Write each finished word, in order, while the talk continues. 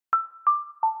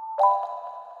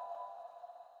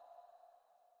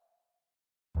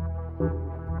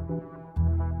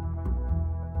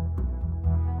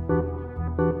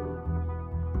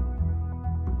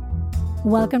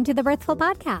Welcome to the Birthful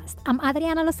Podcast. I'm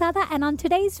Adriana Lozada, and on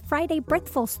today's Friday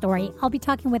Birthful story, I'll be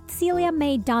talking with Celia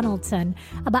May Donaldson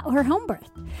about her home birth.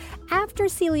 After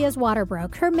Celia's water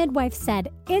broke, her midwife said,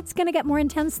 "It's going to get more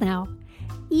intense now."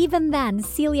 Even then,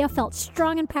 Celia felt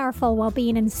strong and powerful while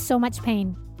being in so much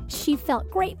pain. She felt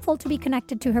grateful to be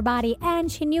connected to her body,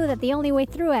 and she knew that the only way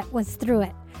through it was through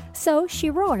it. So she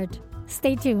roared.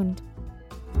 Stay tuned.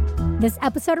 This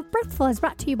episode of Birthful is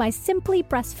brought to you by Simply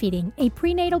Breastfeeding, a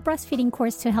prenatal breastfeeding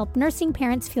course to help nursing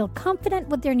parents feel confident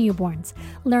with their newborns.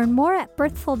 Learn more at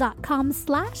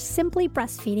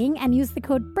birthful.com/simplybreastfeeding and use the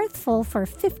code BIRTHFUL for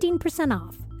 15%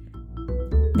 off.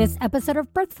 This episode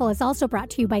of Birthful is also brought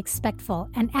to you by Expectful,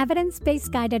 an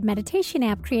evidence-based guided meditation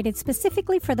app created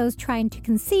specifically for those trying to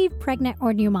conceive, pregnant,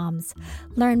 or new moms.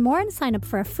 Learn more and sign up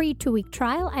for a free 2-week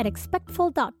trial at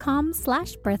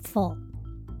expectful.com/birthful.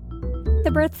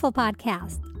 The Birthful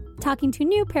Podcast, talking to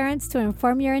new parents to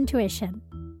inform your intuition.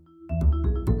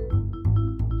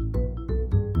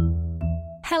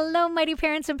 Hello, mighty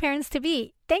parents and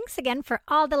parents-to-be. Thanks again for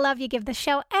all the love you give the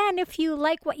show. And if you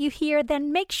like what you hear,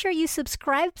 then make sure you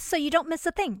subscribe so you don't miss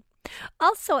a thing.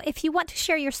 Also, if you want to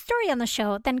share your story on the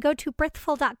show, then go to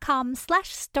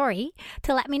birthful.com/story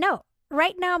to let me know.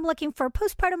 Right now, I'm looking for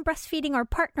postpartum breastfeeding or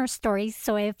partner stories,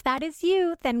 so if that is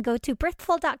you, then go to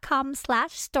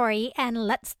birthful.com/story and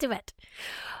let's do it.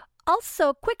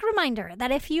 Also, quick reminder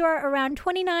that if you are around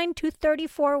 29 to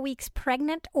 34 weeks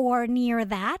pregnant or near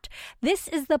that, this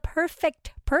is the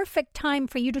perfect time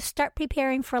for you to start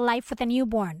preparing for life with a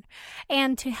newborn.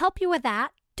 And to help you with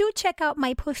that, do check out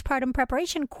my postpartum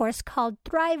preparation course called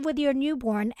Thrive with Your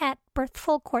Newborn at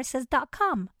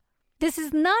birthfulcourses.com. This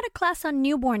is not a class on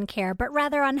newborn care, but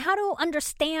rather on how to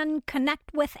understand,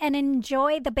 connect with, and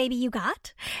enjoy the baby you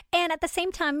got, and at the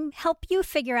same time, help you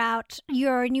figure out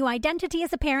your new identity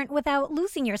as a parent without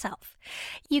losing yourself.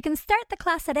 You can start the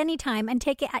class at any time and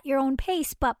take it at your own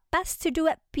pace, but best to do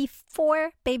it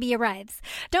before baby arrives.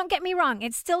 Don't get me wrong,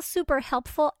 it's still super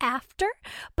helpful after,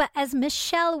 but as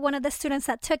Michelle, one of the students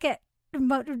that took it,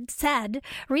 said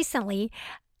recently,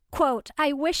 quote,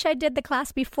 "I wish I did the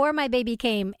class before my baby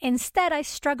came. Instead, I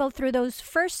struggled through those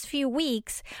first few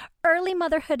weeks. Early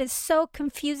motherhood is so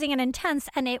confusing and intense,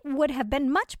 and it would have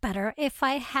been much better if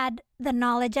I had the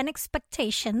knowledge and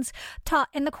expectations taught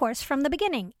in the course from the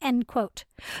beginning," end quote.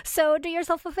 So do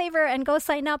yourself a favor and go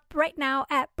sign up right now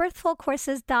at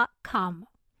birthfulcourses.com.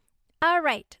 All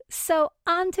right, so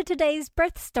on to today's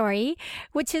birth story,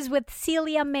 which is with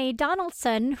Celia May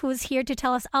Donaldson, who's here to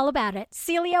tell us all about it.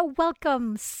 Celia,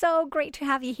 welcome. So great to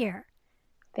have you here.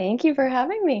 Thank you for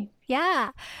having me.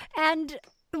 Yeah, and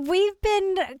we've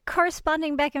been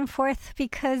corresponding back and forth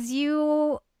because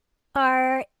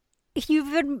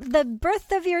the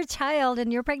birth of your child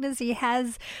and your pregnancy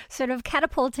has sort of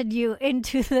catapulted you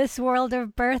into this world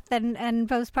of birth and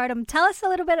postpartum. Tell us a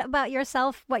little bit about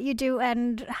yourself, what you do,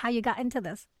 and how you got into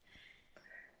this.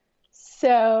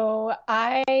 So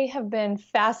I have been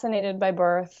fascinated by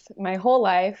birth my whole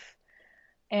life.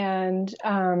 And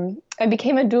I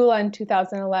became a doula in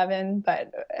 2011,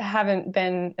 but haven't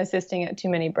been assisting at too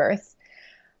many births.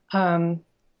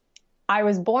 I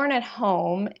was born at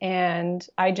home, and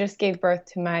I just gave birth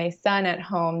to my son at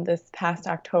home this past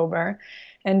October.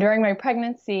 And during my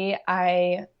pregnancy,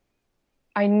 I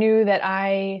knew that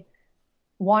I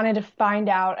wanted to find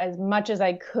out as much as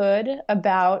I could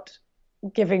about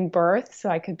giving birth so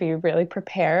I could be really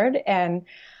prepared. And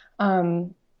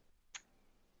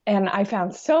I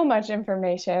found so much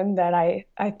information that I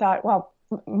thought, well,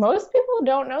 most people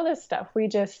don't know this stuff. We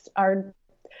just are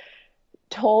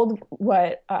told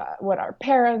what our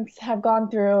parents have gone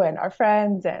through and our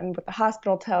friends and what the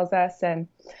hospital tells us, and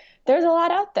there's a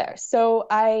lot out there. So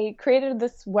I created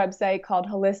this website called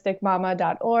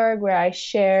holisticmama.org where I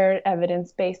shared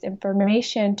evidence-based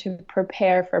information to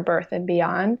prepare for birth and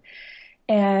beyond.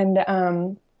 And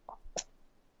I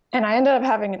ended up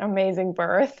having an amazing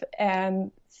birth,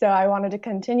 and so I wanted to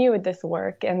continue with this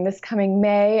work. And this coming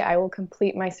May, I will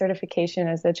complete my certification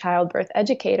as a childbirth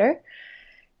educator.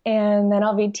 And then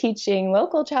I'll be teaching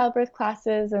local childbirth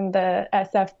classes in the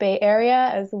SF Bay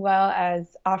Area, as well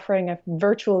as offering a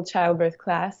virtual childbirth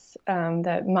class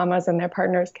that mamas and their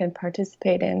partners can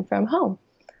participate in from home.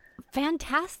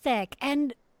 Fantastic.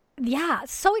 And yeah,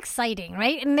 so exciting,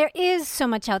 right? And there is so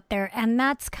much out there. And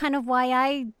that's kind of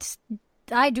why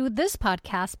I do this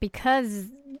podcast, because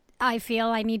I feel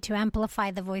I need to amplify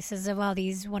the voices of all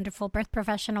these wonderful birth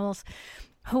professionals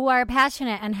who are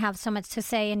passionate and have so much to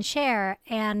say and share.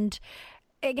 And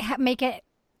make it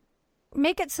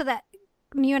so that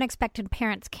new and expectant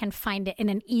parents can find it in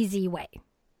an easy way.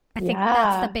 I think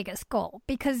that's the biggest goal,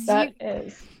 because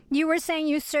you were saying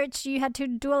you had to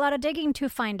do a lot of digging to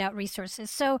find out resources.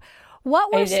 So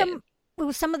what were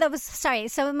some of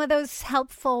those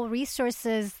helpful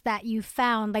resources that you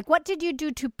found? Like, what did you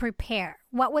do to prepare?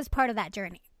 What was part of that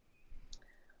journey?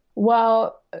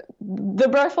 Well, the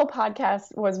Birthful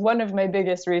podcast was one of my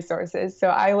biggest resources. So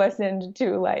I listened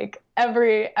to like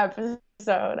every episode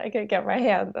I could get my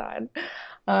hands on.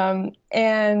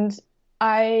 And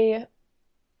I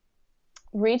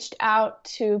reached out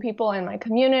to people in my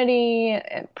community,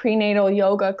 prenatal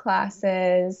yoga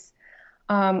classes.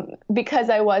 Because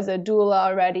I was a doula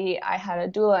already, I had a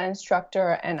doula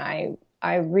instructor, and I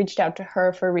reached out to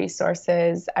her for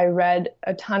resources. I read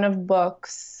a ton of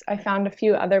books. I found a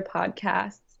few other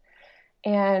podcasts,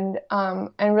 and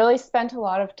really spent a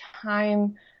lot of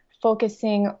time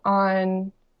focusing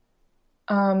on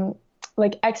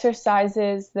like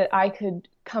exercises that I could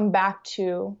come back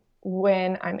to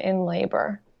when I'm in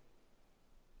labor.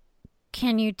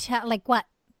 Can you tell, like what?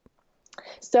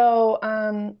 So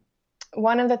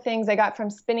one of the things I got from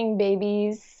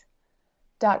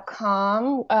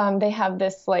spinningbabies.com, they have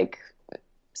this like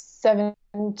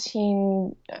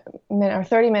 17-minute or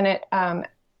 30-minute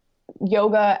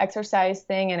yoga exercise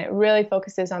thing, and it really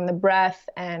focuses on the breath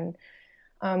and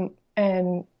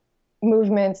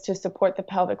movements to support the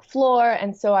pelvic floor.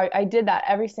 And so I did that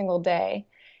every single day.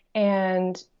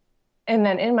 And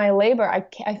then in my labor, I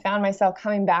found myself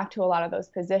coming back to a lot of those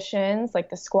positions, like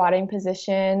the squatting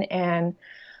position. And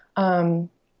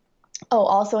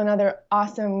also another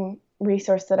awesome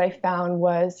resource that I found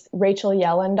was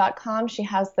RachelYellen.com. She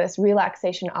has this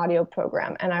relaxation audio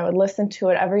program, and I would listen to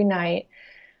it every night.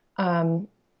 And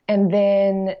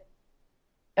then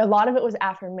a lot of it was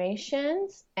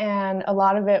affirmations, and a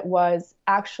lot of it was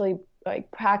actually like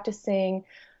practicing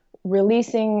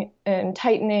releasing and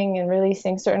tightening and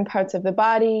releasing certain parts of the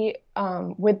body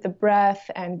with the breath,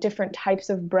 and different types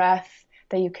of breath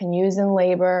that you can use in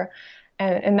labor.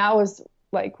 And that was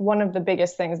like one of the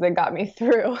biggest things that got me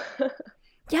through.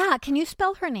 Yeah. Can you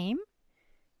spell her name?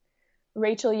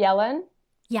 Rachel Yellen.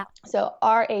 Yeah. So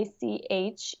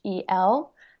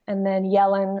Rachel, and then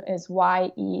Yellen is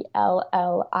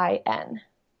Yellin.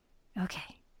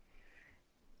 Okay.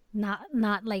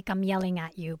 Not like I'm yelling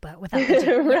at you, but without the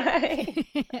G. Right.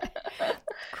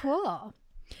 Cool.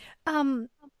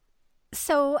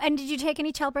 So, and did you take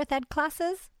any childbirth ed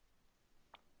classes?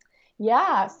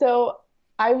 Yeah. So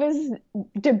I was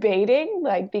debating,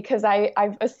 like, because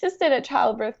I've assisted at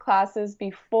childbirth classes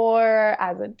before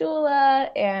as a doula,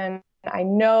 and I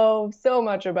know so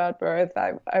much about birth.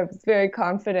 I was very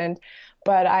confident,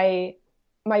 but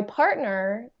my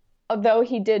partner, although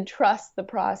he did trust the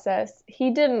process,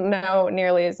 he didn't know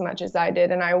nearly as much as I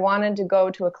did. And I wanted to go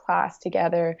to a class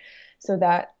together so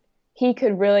that he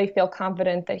could really feel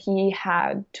confident that he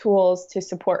had tools to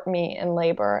support me in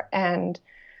labor. And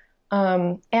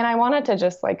I wanted to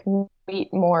just like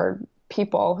meet more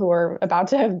people who were about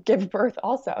to give birth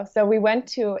also. So we went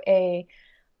to a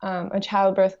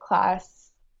childbirth class,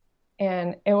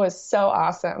 and it was so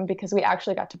awesome because we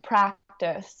actually got to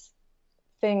practice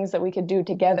things that we could do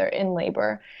together in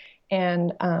labor,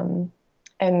 and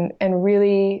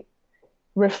really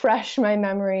refresh my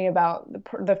memory about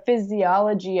the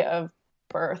physiology of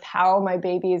birth, how my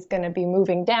baby is going to be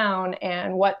moving down,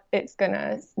 and what it's going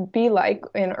to be like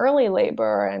in early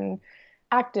labor and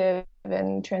active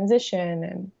and transition.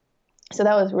 And so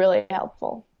that was really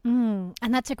helpful.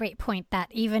 And that's a great point, that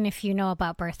even if you know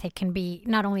about birth, it can be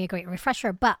not only a great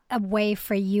refresher, but a way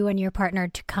for you and your partner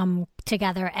to come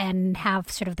together and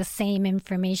have sort of the same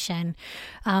information,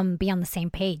 be on the same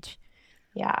page.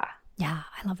 Yeah. Yeah,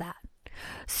 I love that.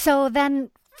 So then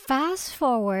fast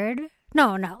forward.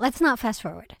 No, let's not fast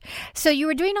forward. So you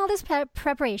were doing all this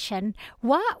preparation.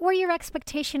 What were your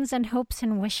expectations and hopes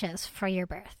and wishes for your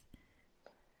birth?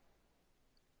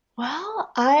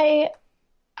 Well, I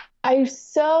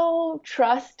so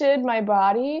trusted my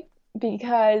body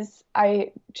because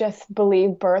I just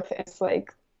believe birth is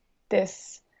like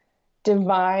this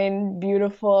divine,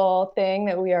 beautiful thing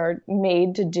that we are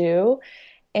made to do.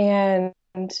 And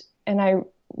I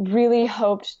really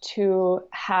hoped to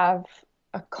have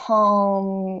a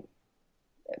calm,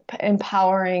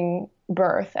 empowering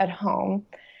birth at home.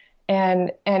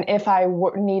 And if I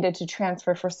needed to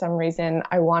transfer for some reason,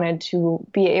 I wanted to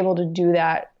be able to do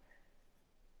that,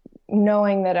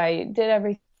 knowing that I did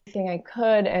everything I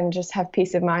could and just have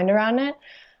peace of mind around it.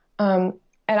 And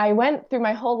I went through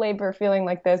my whole labor feeling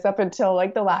like this up until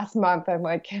like the last month. I'm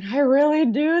like, can I really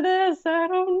do this? I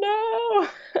don't know.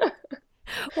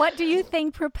 What do you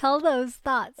think propelled those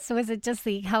thoughts? Was it just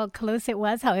how close it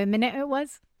was, how imminent it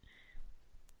was?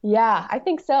 Yeah, I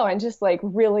think so. And just like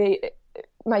really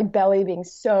my belly being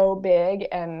so big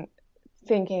and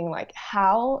thinking like,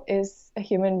 how is a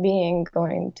human being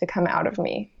going to come out of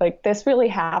me? Like this really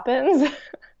happens.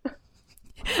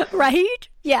 Right?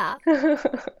 Yeah.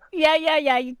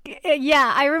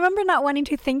 Yeah. I remember not wanting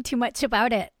to think too much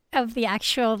about it, of the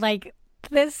actual, like,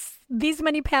 these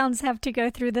many pounds have to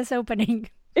go through this opening.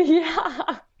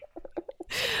 Yeah.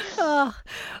 Oh.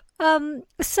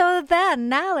 So then,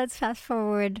 now let's fast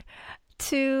forward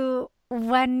to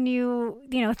when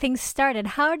things started.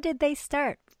 How did they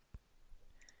start?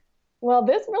 Well,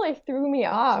 this really threw me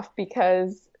off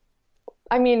because,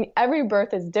 I mean, every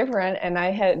birth is different, and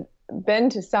I had been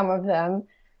to some of them,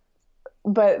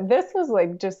 but this was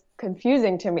like just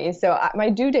confusing to me. So my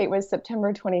due date was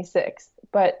September 26th,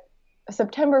 but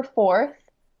September 4th,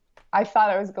 I thought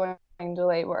I was going into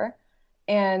labor,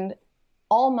 and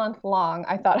all month long,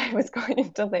 I thought I was going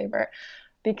into labor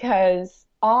because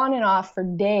on and off for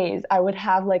days, I would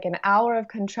have like an hour of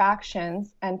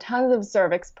contractions and tons of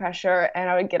cervix pressure, and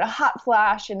I would get a hot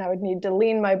flash, and I would need to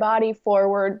lean my body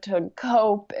forward to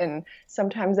cope, and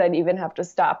sometimes I'd even have to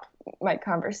stop my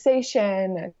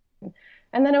conversation,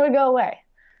 and then it would go away,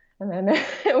 and then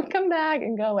it would come back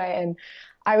and go away. And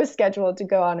I was scheduled to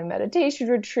go on a meditation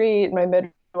retreat. My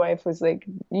midwife was like,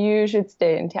 you should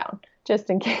stay in town just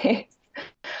in case.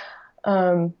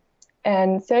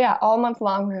 And so yeah, all month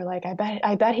long we were like,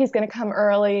 I bet he's going to come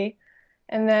early.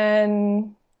 And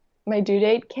then my due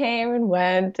date came and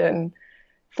went, and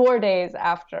 4 days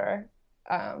after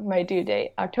my due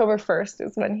date, October 1st,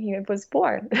 is when he was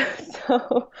born.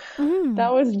 So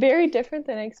that was very different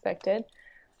than I expected.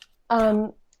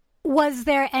 Was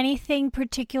there anything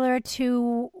particular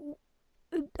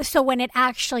so when it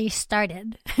actually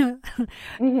started,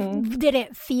 did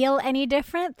it feel any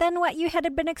different than what you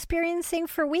had been experiencing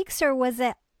for weeks, or was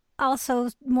it also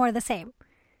more the same?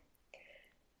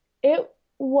 It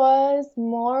was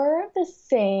more the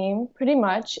same, pretty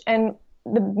much. And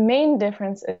the main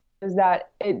difference is that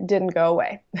it didn't go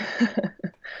away.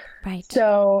 Right.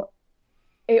 So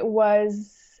it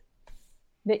was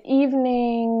the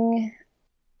evening.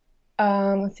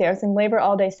 Let's see, I was in labor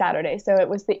all day Saturday. So it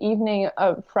was the evening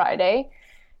of Friday,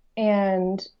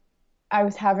 and I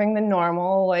was having the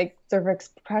normal like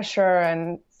cervix pressure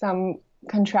and some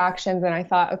contractions, and I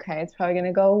thought, okay, it's probably going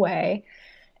to go away.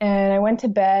 And I went to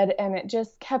bed, and it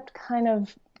just kept kind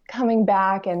of coming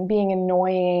back and being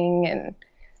annoying, and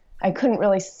I couldn't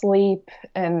really sleep.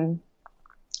 And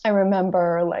I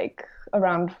remember like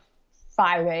around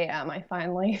 5 a.m. I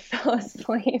finally fell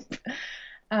asleep.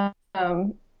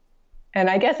 And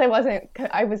I guess I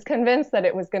was convinced that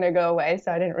it was going to go away,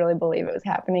 so I didn't really believe it was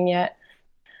happening yet.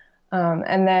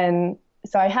 And then,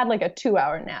 so I had like a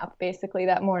 2-hour nap basically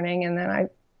that morning, and then I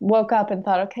woke up and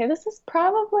thought, okay, this is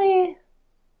probably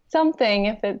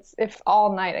something if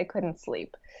all night I couldn't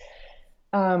sleep.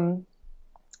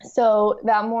 So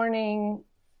that morning,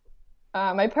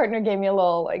 my partner gave me a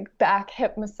little like back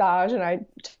hip massage, and I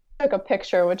took a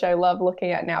picture, which I love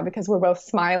looking at now because we're both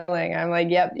smiling. I'm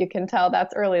like, yep, you can tell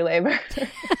that's early labor.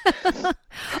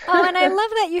 Oh, and I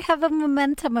love that you have a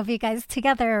momentum of you guys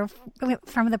together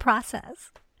from the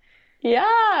process.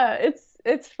 Yeah,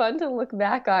 it's fun to look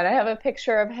back on. I have a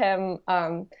picture of him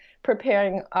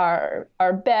preparing our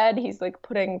bed. He's like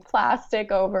putting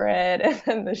plastic over it and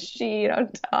then the sheet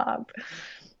on top.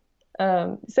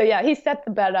 So yeah, he set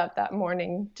the bed up that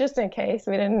morning just in case.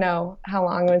 We didn't know how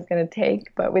long it was going to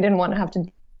take, but we didn't want to have to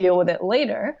deal with it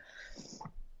later.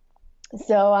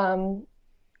 So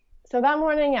that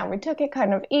morning, yeah, we took it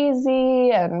kind of easy,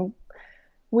 and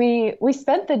we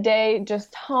spent the day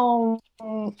just home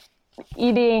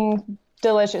eating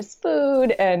delicious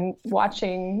food and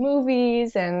watching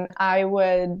movies. And I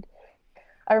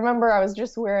remember I was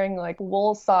just wearing like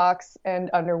wool socks and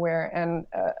underwear and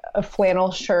a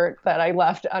flannel shirt that I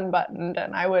left unbuttoned,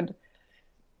 and I would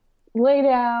lay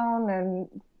down and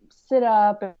sit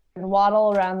up and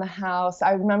waddle around the house.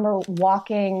 I remember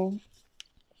walking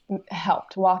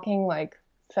helped. Walking like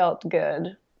felt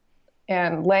good,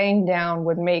 and laying down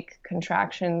would make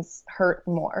contractions hurt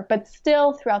more. But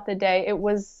still throughout the day, it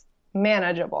was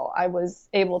manageable. I was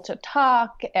able to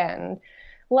talk and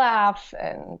laugh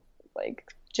and like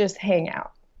just hang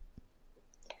out.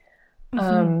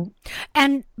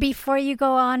 And before you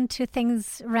go on to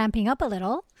things ramping up a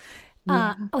little,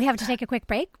 we have to take a quick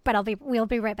break, but we'll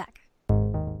be right back.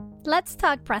 Let's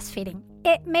talk breastfeeding.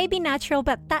 It may be natural,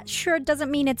 but that sure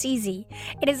doesn't mean it's easy.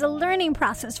 It is a learning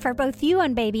process for both you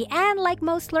and baby, and like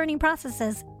most learning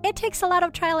processes, it takes a lot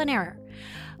of trial and error.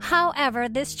 However,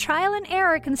 this trial and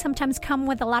error can sometimes come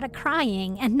with a lot of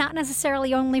crying and not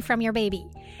necessarily only from your baby.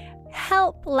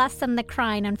 Help lessen the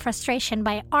crying and frustration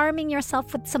by arming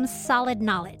yourself with some solid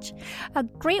knowledge. A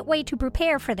great way to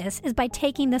prepare for this is by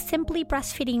taking the Simply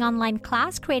Breastfeeding online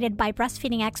class created by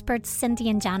breastfeeding experts Cindy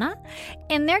and Jana.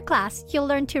 In their class, you'll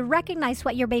learn to recognize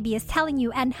what your baby is telling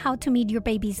you and how to meet your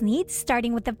baby's needs,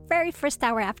 starting with the very first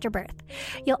hour after birth.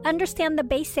 You'll understand the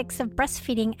basics of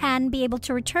breastfeeding and be able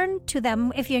to return to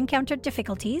them if you encounter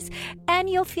difficulties, and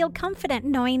you'll feel confident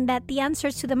knowing that the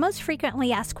answers to the most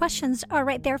frequently asked questions are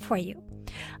right there for you.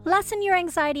 Lessen your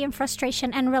anxiety and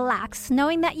frustration and relax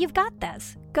knowing that you've got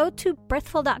this. Go to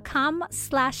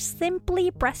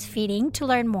birthful.com/simplybreastfeeding to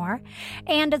learn more.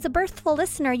 And as a Birthful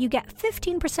listener, you get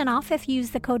 15% off if you use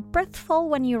the code Birthful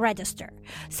when you register.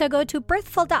 So go to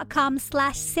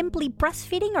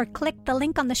birthful.com/simplybreastfeeding or click the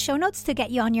link on the show notes to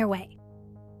get you on your way.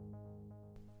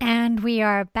 And we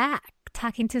are back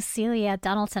talking to Celia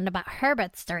Donaldson about her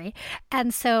birth story.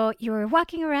 And so you were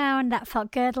walking around, that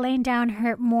felt good, laying down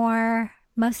hurt more.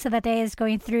 Most of the day is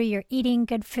going through, you're eating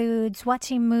good foods,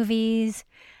 watching movies.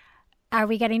 Are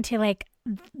we getting to like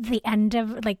the end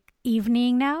of like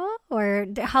evening now? Or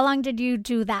how long did you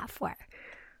do that for?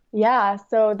 Yeah,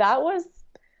 so that was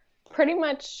pretty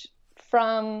much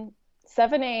from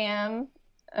 7 a.m.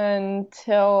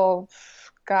 until,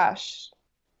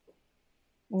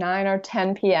 9 or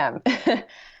 10 p.m.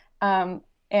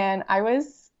 And I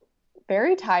was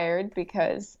very tired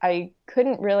because I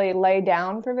couldn't really lay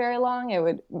down for very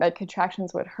long. My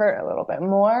contractions would hurt a little bit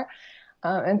more.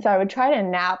 And so I would try to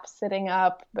nap sitting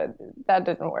up, but that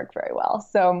didn't work very well.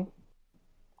 So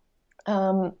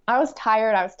I was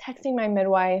tired. I was texting my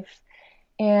midwife,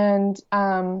 and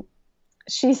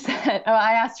she said,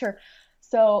 I asked her,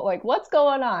 so like, what's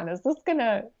going on? Is this going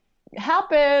to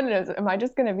happen? Am I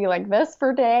just going to be like this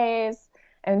for days?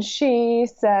 And she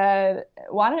said,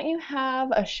 why don't you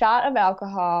have a shot of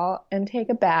alcohol and take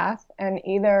a bath, and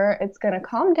either it's going to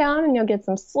calm down and you'll get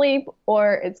some sleep,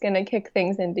 or it's going to kick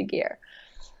things into gear.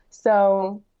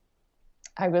 So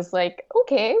I was like,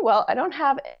 okay, well, I don't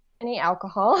have any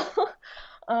alcohol.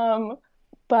 And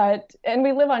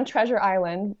we live on Treasure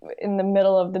Island in the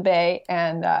middle of the bay,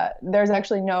 and there's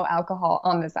actually no alcohol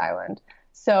on this island.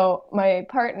 So my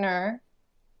partner,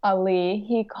 Ali,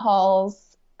 he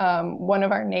calls one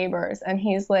of our neighbors, and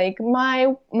he's like,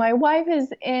 my wife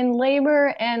is in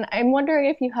labor, and I'm wondering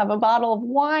if you have a bottle of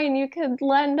wine you could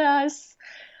lend us.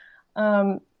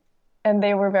 And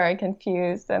they were very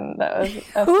confused, and that was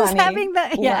Who's funny having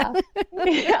that? Yeah.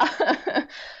 Yeah.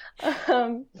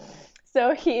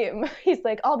 So he's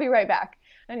like, I'll be right back.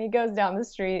 And he goes down the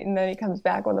street, and then he comes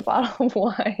back with a bottle of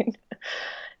wine.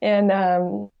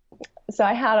 And so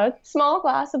I had a small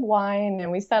glass of wine,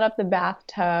 and we set up the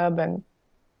bathtub, and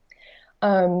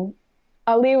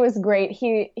Ali was great.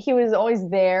 He was always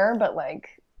there, but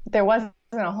like there wasn't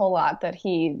a whole lot that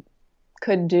he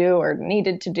could do or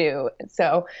needed to do.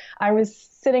 So I was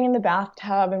sitting in the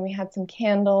bathtub, and we had some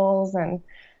candles and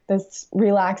this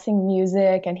relaxing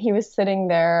music, and he was sitting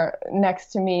there next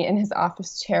to me in his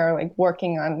office chair, like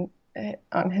working on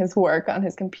his work on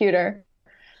his computer.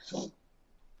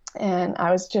 And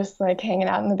I was just like hanging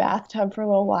out in the bathtub for a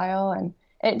little while, and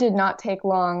it did not take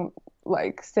long,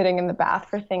 like sitting in the bath,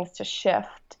 for things to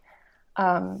shift.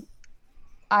 I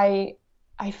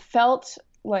felt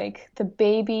like the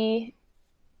baby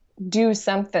do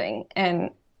something, and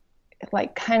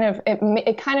like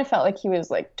it kind of felt like he was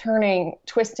like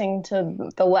twisting to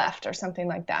the left or something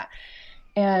like that.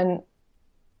 And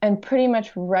pretty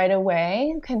much right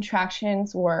away,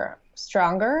 contractions were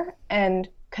stronger and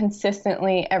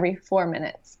consistently every 4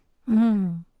 minutes.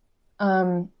 I'm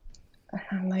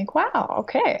like, wow,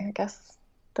 okay, I guess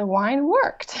the wine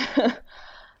worked.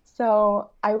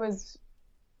 So I was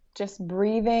just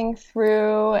breathing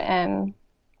through and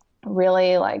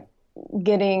really like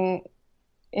getting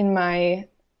in my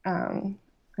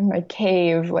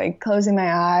cave, like closing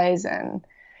my eyes and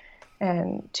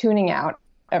tuning out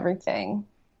everything.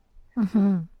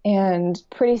 Mm-hmm. And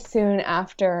pretty soon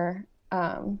after,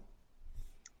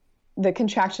 the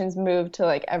contractions moved to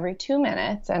like every 2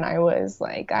 minutes, and I was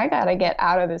like, I gotta get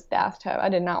out of this bathtub. I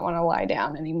did not want to lie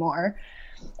down anymore.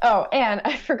 Oh, and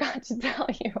I forgot to tell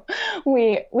you,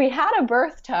 we had a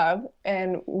birth tub,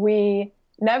 and we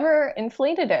never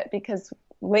inflated it because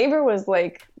labor was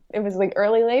like, it was like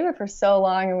early labor for so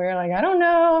long, and we were like, I don't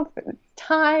know if it's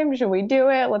time, should we do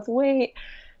it? Let's wait.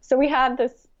 So we had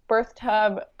this birth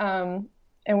tub, and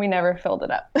we never filled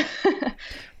it up.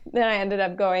 Then I ended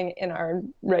up going in our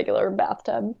regular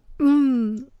bathtub.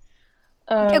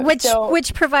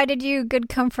 Which provided you good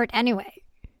comfort anyway.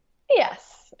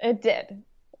 Yes, it did.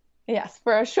 Yes,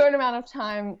 for a short amount of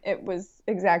time, it was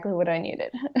exactly what I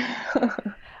needed.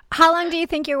 How long do you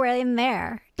think you were in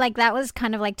there? Like that was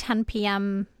kind of like 10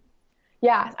 p.m.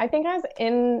 Yeah, I think I was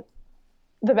in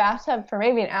the bathtub for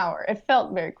maybe an hour. It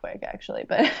felt very quick actually,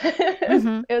 but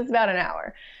Mm-hmm. it was about an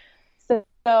hour. So,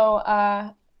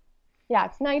 yeah,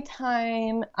 it's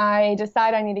nighttime. I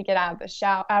decide I need to get out of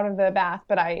the out of the bath,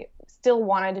 but I still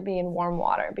wanted to be in warm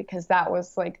water because that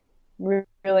was like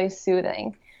really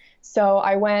soothing. So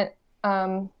I went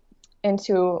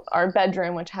into our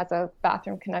bedroom, which has a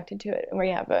bathroom connected to it, and we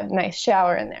have a nice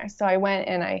shower in there. So I went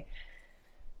and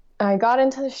I got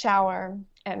into the shower,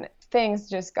 and things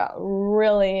just got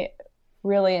really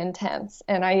intense.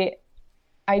 And I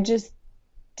just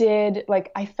did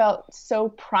like I felt so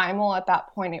primal at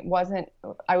that point.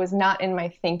 I was not in my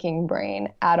thinking brain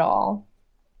at all.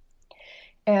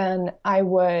 And I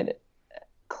would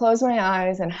close my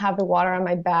eyes and have the water on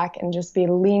my back and just be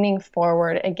leaning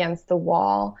forward against the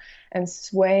wall and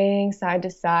swaying side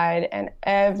to side. And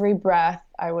every breath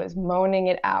I was moaning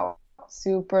it out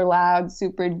super loud,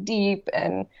 super deep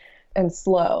and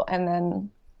slow. And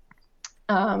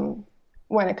then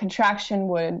when a contraction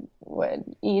would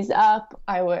ease up,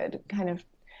 I would kind of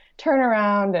turn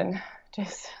around and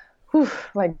just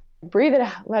like breathe it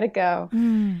out, let it go.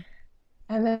 Mm.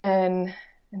 And then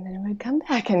it would come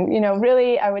back. And,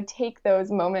 really I would take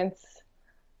those moments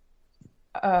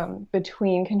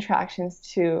between contractions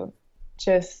to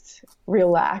just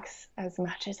relax as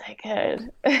much as I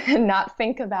could and not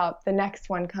think about the next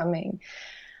one coming.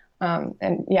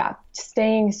 And yeah,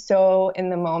 staying so in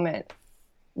the moment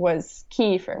was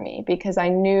key for me because I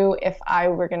knew if I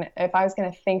was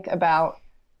gonna think about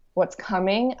what's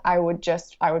coming, I would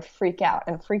freak out,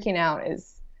 and freaking out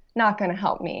is not gonna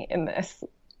help me in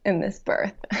this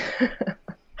birth.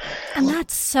 And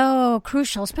that's so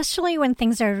crucial, especially when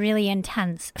things are really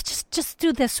intense. Just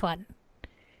do this one.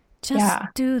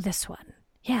 Do this one.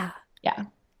 Yeah. Yeah,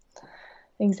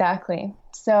 exactly.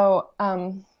 So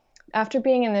after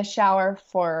being in the shower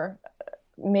for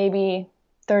maybe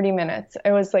 30 minutes,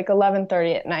 it was like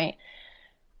 11:30 at night,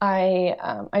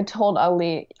 I told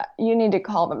Ali, you need to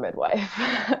call the midwife.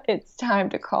 It's time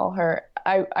to call her.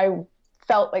 I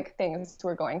felt like things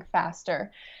were going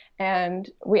faster. And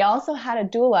we also had a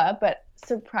doula, but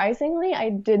surprisingly, I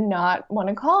did not want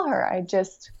to call her. I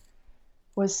just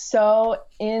was so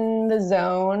in the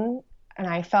zone, and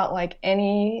I felt like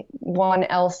anyone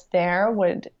else there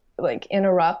would like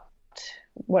interrupt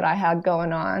what I had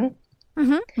going on.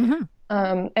 Mm-hmm.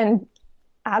 Mm-hmm. And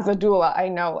as a doula, I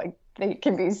know like they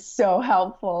can be so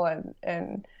helpful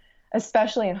and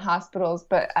especially in hospitals,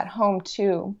 but at home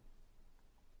too.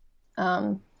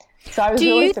 So I was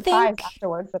really surprised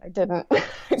afterwards that I didn't.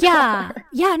 Yeah.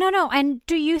 Yeah. No. And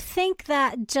do you think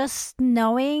that just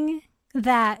knowing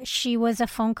that she was a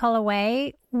phone call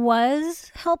away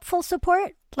was helpful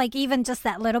support? Like even just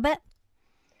that little bit?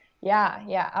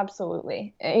 Yeah,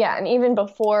 absolutely. Yeah. And even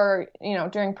before,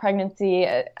 during pregnancy,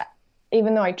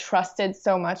 even though I trusted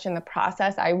so much in the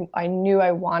process, I knew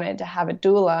I wanted to have a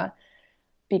doula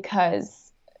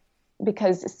because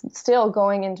still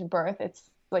going into birth, it's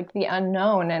like the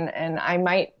unknown, and I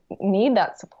might need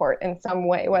that support in some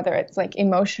way, whether it's like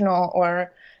emotional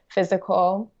or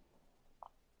physical.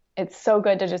 It's so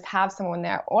good to just have someone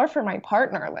there, or for my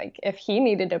partner, like if he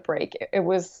needed a break, it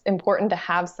was important to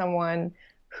have someone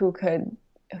who could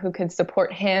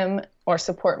support him or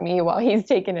support me while he's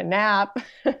taking a nap.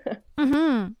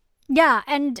 Mm-hmm. Yeah,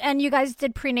 and you guys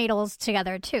did prenatals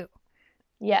together too.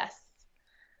 Yes.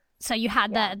 So you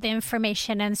had the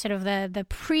information and sort of the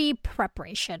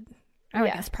pre-preparation. Or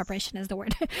yes. I guess preparation is the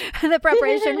word. The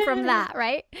preparation from that,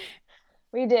 right?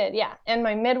 We did, yeah. And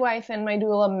my midwife and my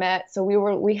doula met, so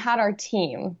we had our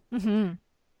team. Mm-hmm.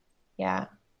 Yeah.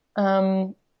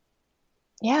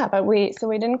 Yeah, but we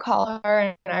didn't call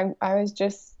her, and I was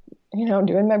just,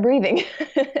 doing my breathing.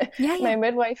 Yeah. My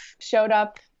midwife showed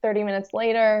up 30 minutes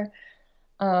later.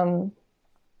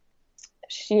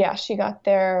 She got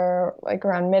there like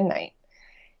around midnight,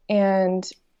 and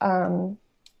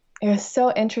it was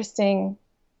so interesting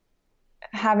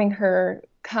having her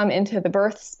come into the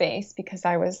birth space because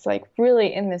I was like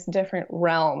really in this different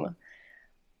realm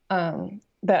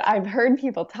that I've heard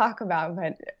people talk about,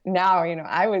 but now,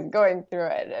 I was going through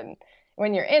it. And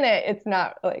when you're in it, it's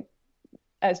not like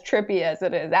as trippy as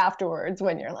it is afterwards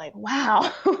when you're like,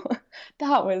 wow,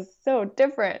 that was so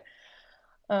different.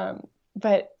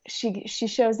 But she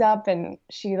shows up and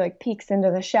she like peeks into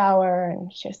the shower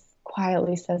and just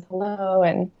quietly says hello.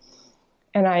 And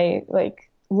I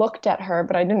like looked at her,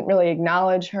 but I didn't really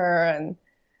acknowledge her.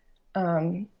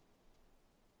 And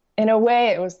in a way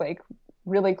it was like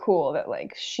really cool that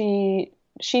like she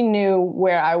she knew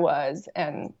where I was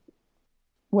and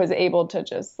was able to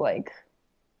just like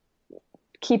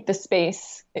keep the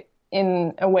space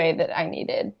in a way that I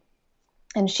needed.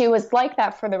 And she was like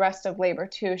that for the rest of labor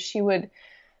too. She would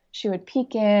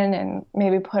peek in and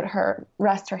maybe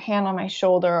rest her hand on my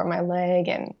shoulder or my leg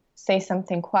and say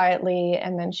something quietly,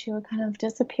 and then she would kind of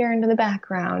disappear into the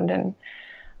background, and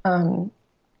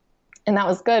that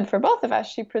was good for both of us.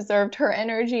 She preserved her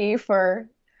energy for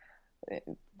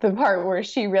the part where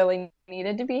she really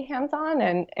needed to be hands-on,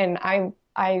 and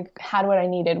I had what I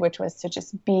needed, which was to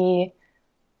just be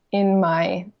in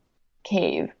my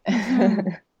cave. Mm-hmm.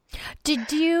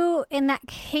 Did you in that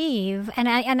cave, and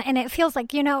it feels like,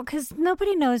 because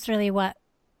nobody knows really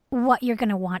what you're going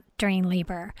to want during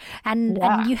labor. And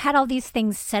you had all these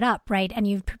things set up, right? And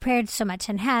you've prepared so much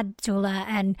and had doula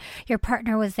and your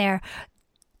partner was there.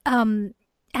 And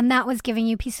that was giving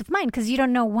you peace of mind because you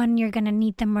don't know when you're going to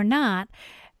need them or not.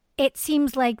 It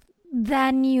seems like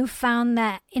then you found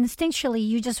that instinctually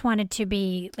you just wanted to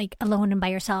be like alone and by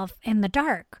yourself in the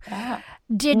dark. Yeah.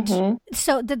 Did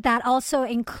that also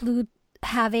include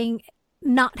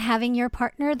not having your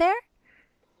partner there?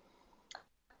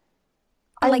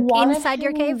 Like inside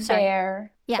your cave? Sorry.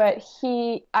 There, yeah. But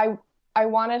I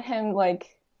wanted him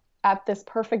like at this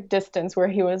perfect distance where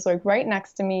he was like right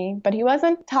next to me, but he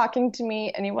wasn't talking to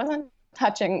me and he wasn't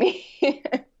touching me,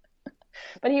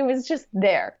 but he was just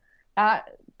there.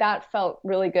 That felt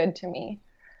really good to me.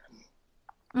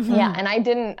 Mm-hmm. Yeah. And I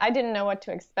didn't know what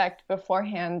to expect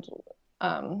beforehand,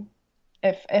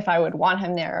 if I would want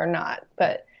him there or not,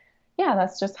 but yeah,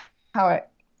 that's just how it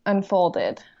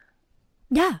unfolded.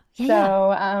 Yeah.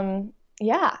 So,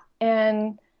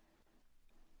 and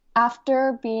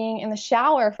after being in the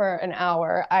shower for an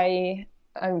hour, I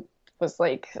was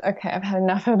like, okay, I've had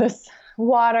enough of this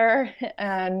water,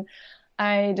 and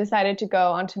I decided to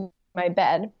go onto my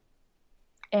bed.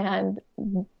 And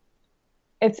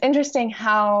it's interesting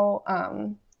how,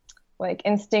 like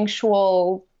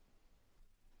instinctual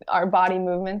our body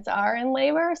movements are in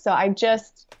labor. So I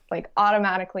just like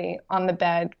automatically on the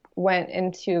bed went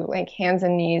into like hands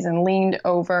and knees and leaned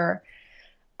over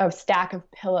a stack of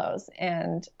pillows.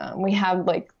 And we had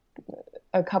like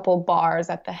a couple bars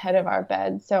at the head of our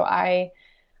bed. So I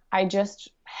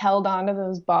just held onto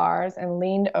those bars and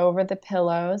leaned over the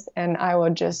pillows, and I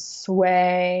would just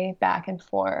sway back and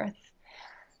forth,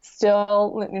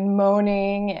 still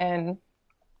moaning and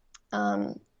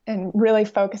really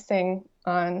focusing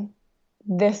on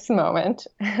this moment,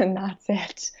 and that's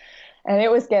it. And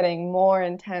it was getting more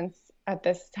intense at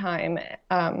this time.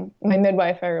 My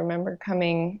midwife, I remember,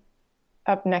 coming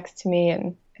up next to me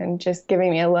and just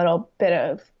giving me a little bit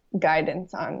of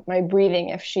guidance on my breathing.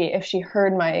 If she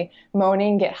heard my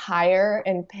moaning get higher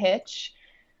in pitch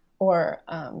or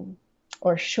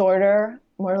shorter,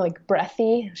 more like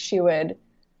breathy, she would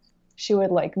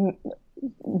like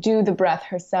do the breath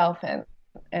herself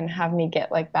and have me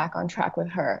get like back on track with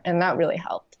her. And that really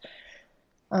helped.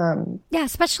 Yeah,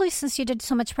 especially since you did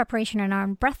so much preparation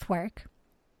on breath work.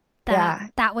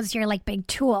 That was your like big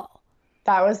tool.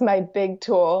 That was my big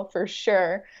tool for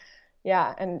sure.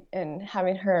 Yeah, and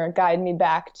having her guide me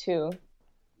back to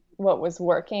what was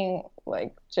working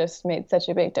like just made such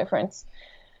a big difference.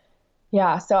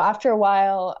 Yeah, so after a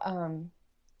while,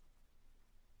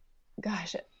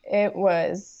 gosh, it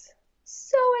was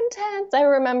so intense. I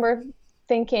remember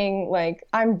thinking like,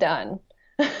 I'm done.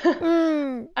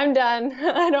 I'm done.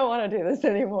 I don't want to do this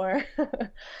anymore.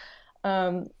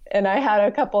 And I had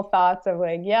a couple thoughts of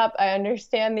like, yep, I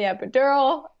understand the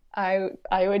epidural. I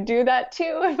would do that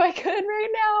too if I could right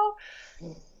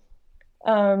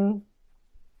now.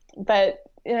 But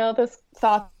those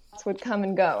thoughts would come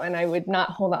and go, and I would not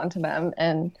hold on to them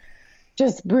and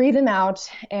just breathe them out.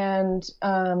 And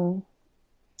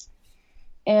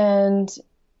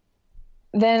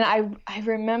then I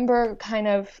remember kind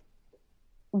of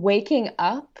waking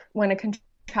up when a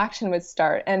contraction would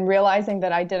start and realizing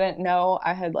that I didn't know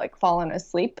I had like fallen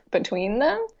asleep between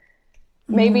them.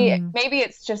 Maybe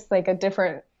it's just like a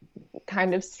different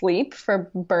kind of sleep for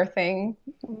birthing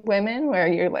women where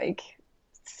you're like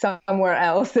somewhere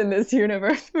else in this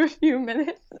universe for a few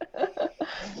minutes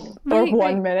or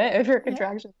 1 minute if your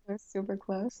contractions are super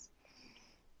close.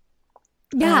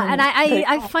 Yeah, and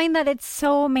I find that it's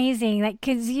so amazing, like,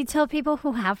 because you tell people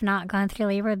who have not gone through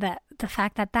labor that the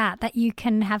fact that you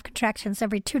can have contractions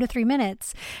every 2 to 3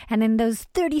 minutes, and in those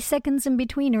 30 seconds in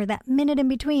between or that minute in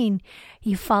between,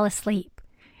 you fall asleep.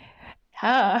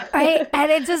 Yeah. Right?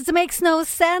 And it just makes no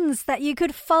sense that you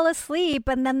could fall asleep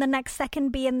and then the next second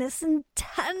be in this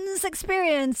intense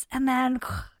experience and then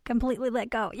completely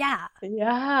let go. Yeah.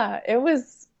 Yeah, it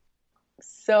was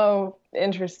so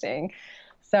interesting.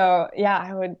 So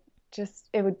yeah,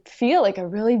 it would feel like a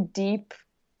really deep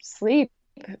sleep.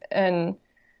 And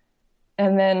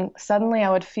and then suddenly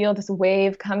I would feel this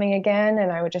wave coming again,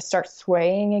 and I would just start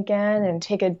swaying again and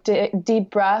take a deep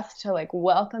breath to like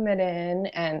welcome it in,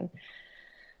 and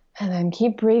then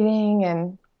keep breathing.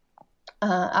 And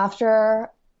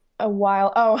after a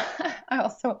while, oh, I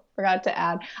also forgot to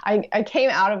add, I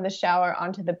came out of the shower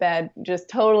onto the bed just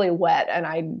totally wet,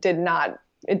 and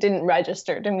it didn't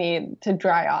register to me to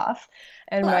dry off.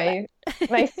 And my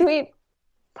sweet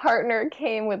partner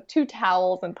came with 2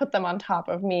 towels and put them on top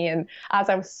of me, and as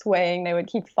I was swaying they would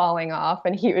keep falling off,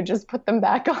 and he would just put them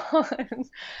back on.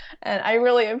 And I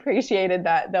really appreciated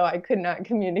that, though I could not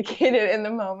communicate it in the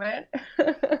moment.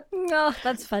 Oh,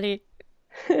 that's funny.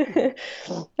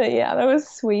 But yeah, that was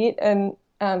sweet. And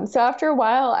so after a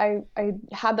while I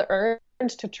had the urge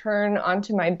to turn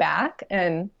onto my back,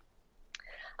 and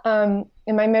my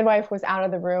midwife was out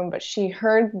of the room, but she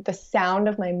heard the sound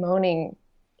of my moaning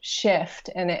shift.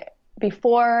 And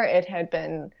before it had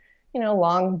been,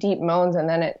 long, deep moans, and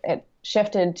then it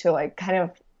shifted to like kind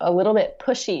of a little bit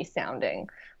pushy sounding,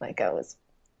 like I was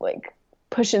like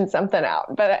pushing something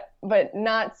out, but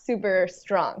not super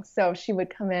strong. So she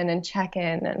would come in and check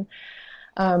in,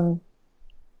 and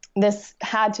this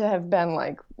had to have been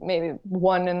like maybe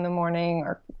 1 a.m.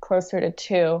 or closer to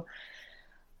 2.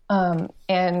 And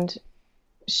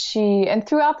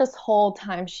throughout this whole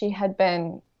time, she had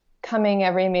been coming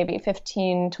every maybe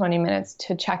 15, 20 minutes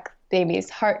to check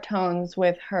baby's heart tones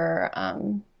with her,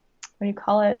 what do you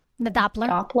call it? The Doppler.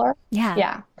 Doppler? Yeah.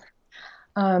 Yeah.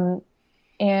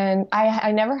 And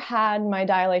I never had my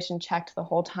dilation checked the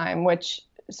whole time, which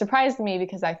surprised me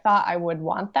because I thought I would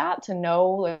want that to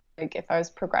know like if I was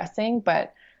progressing.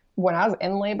 But when I was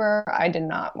in labor, I did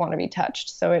not want to be touched.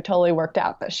 So it totally worked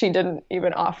out that she didn't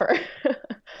even offer.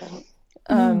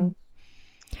 And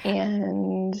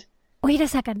wait a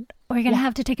second. We're going to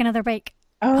have to take another break.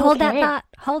 Oh, Hold okay. that thought.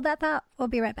 Hold that thought. We'll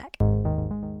be right back.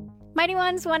 Mighty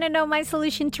Ones, want to know my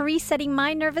solution to resetting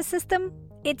my nervous system?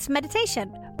 It's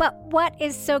meditation. But what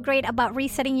is so great about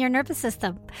resetting your nervous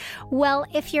system? Well,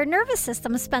 if your nervous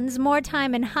system spends more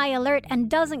time in high alert and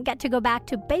doesn't get to go back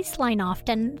to baseline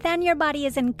often, then your body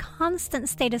is in constant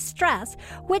state of stress,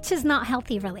 which is not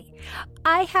healthy, really.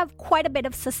 I have quite a bit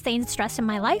of sustained stress in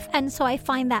my life, and so I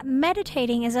find that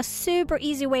meditating is a super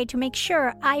easy way to make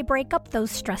sure I break up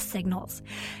those stress signals.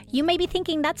 You may be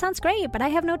thinking, that sounds great, but I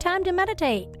have no time to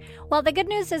meditate. Well, the good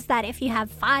news is that if you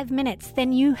have 5 minutes,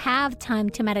 then you have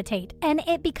time to meditate, and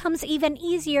it becomes even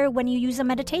easier when you use a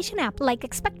meditation app like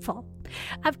Expectful.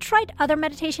 I've tried other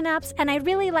meditation apps, and I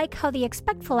really like how the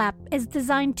Expectful app is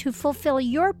designed to fulfill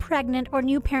your pregnant or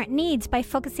new parent needs by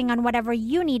focusing on whatever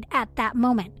you need at that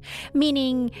moment.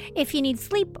 Meaning, if you need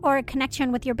sleep or a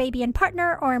connection with your baby and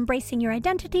partner, or embracing your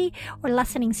identity, or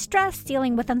lessening stress,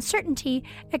 dealing with uncertainty,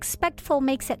 Expectful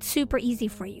makes it super easy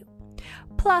for you.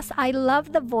 Plus, I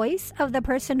love the voice of the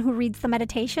person who reads the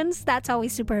meditations. That's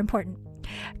always super important.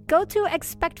 Go to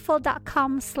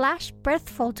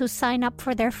expectful.com/birthful to sign up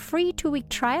for their free 2-week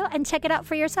trial and check it out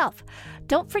for yourself.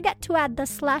 Don't forget to add the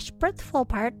 /birthful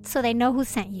part so they know who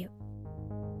sent you.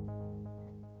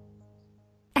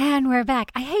 And we're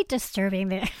back. I hate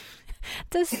disturbing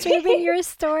your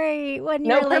story when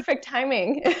you're perfect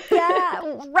timing. Yeah,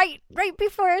 right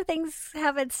before things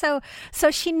happen. So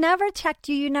she never checked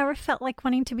you. You never felt like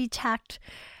wanting to be checked.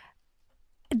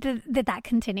 Did that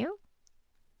continue?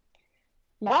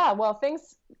 Yeah, well,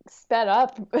 things sped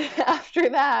up after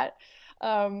that.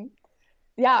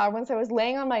 Once I was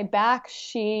laying on my back,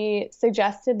 she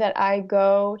suggested that I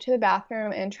go to the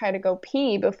bathroom and try to go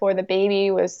pee before the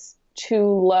baby was too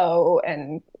low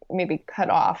and maybe cut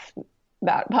off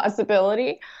that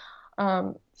possibility.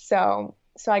 So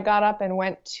I got up and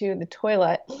went to the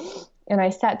toilet, and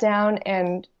I sat down,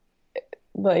 and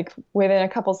like within a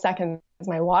couple seconds,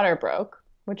 my water broke,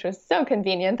 which was so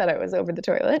convenient that I was over the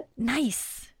toilet.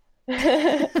 Nice.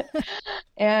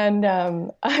 And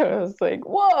I was like,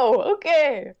 whoa,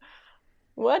 okay,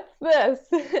 what's this?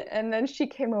 And then she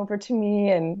came over to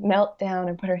me and knelt down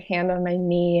and put her hand on my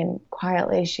knee, and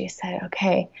quietly she said,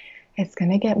 okay, it's going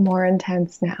to get more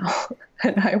intense now.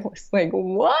 And I was like,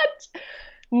 what?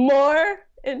 More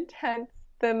intense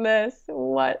than this?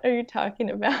 What are you talking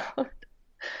about?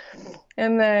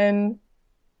 And then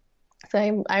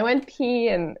so I went pee,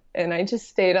 and I just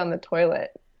stayed on the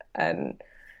toilet. And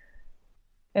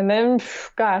then,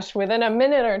 gosh, within a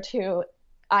minute or two,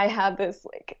 I had this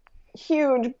like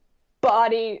huge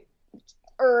body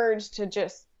urge to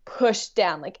just push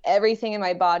down. Like everything in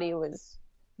my body was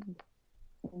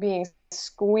being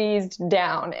squeezed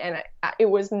down, and it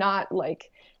was not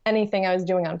like anything I was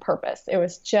doing on purpose. It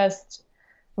was just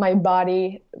my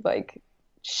body like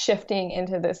shifting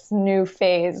into this new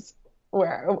phase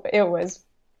where it was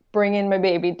bringing my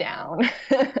baby down.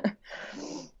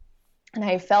 And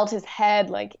I felt his head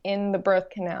like in the birth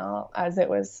canal as it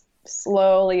was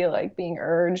slowly like being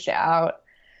urged out.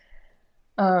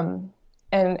 And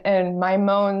my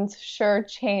moans sure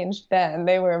changed then.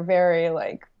 They were very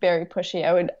pushy.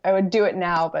 I would do it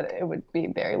now, but it would be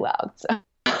very loud. So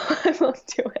I won't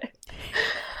do it.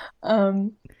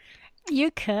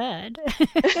 You could.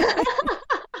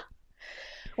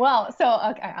 Well, so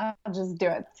okay, I'll just do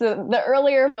it. So the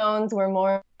earlier moans were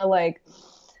more like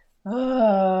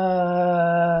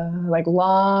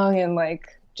long and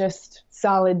like just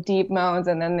solid deep moans,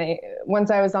 and then once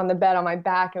I was on the bed on my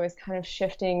back, it was kind of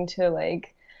shifting to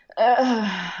like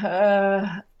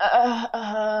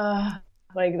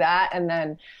like that. And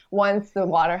then once the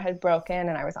water had broken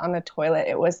and I was on the toilet,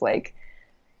 it was like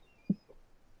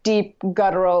deep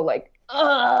guttural, like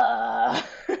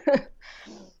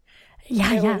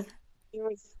Yeah. It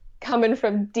was coming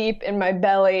from deep in my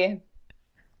belly.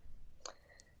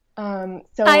 So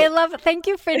thank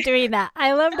you for doing that.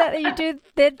 I love that you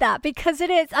did that, because it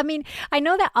is, I mean, I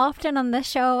know that often on the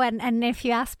show, and if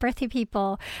you ask birthing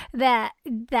people that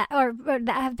or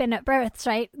that have been at births,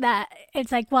 right, that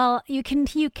it's like, well, you can,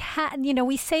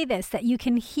 we say this, that you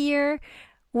can hear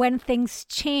when things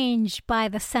change by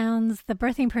the sounds the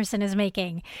birthing person is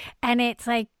making. And it's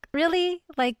like, really?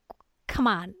 Like, come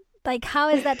on. Like, how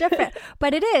is that different?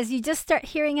 But it is. You just start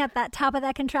hearing at that top of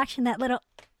that contraction, that little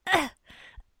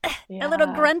a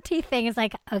little grunty thing is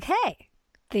like, okay,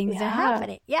 things are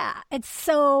happening. Yeah. It's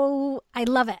so, I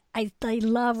love it. I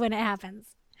love when it happens.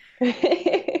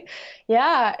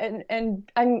 Yeah. And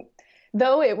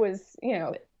though it was,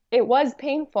 it was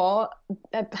painful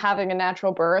at having a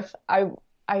natural birth, I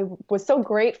was so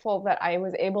grateful that I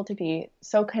was able to be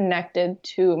so connected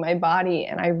to my body.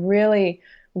 And I really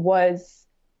was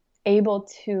able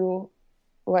to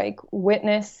like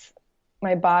witness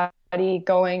my body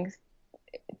going,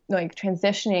 like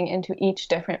transitioning into each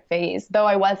different phase. Though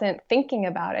I wasn't thinking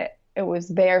about it, it was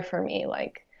there for me,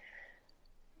 like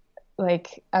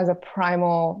as a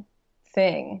primal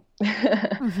thing.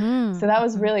 Mm-hmm. So that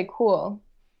was really cool.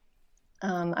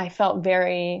 I felt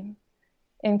very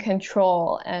in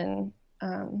control and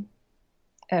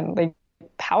like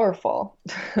powerful.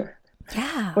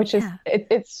 Yeah. Which is,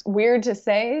 it's weird to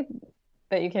say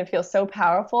that you can feel so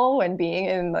powerful when being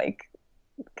in like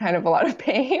kind of a lot of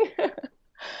pain.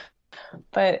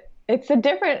 But it's a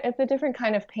different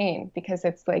kind of pain, because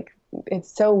it's like, it's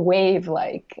so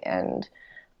wave-like, and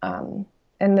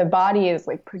the body is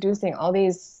like producing all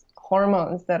these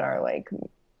hormones that are like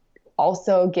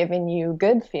also giving you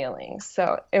good feelings.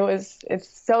 So it's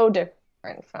so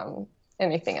different from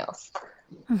anything else.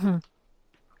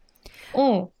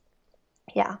 Mm-hmm.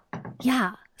 Yeah.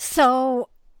 Yeah. So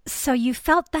you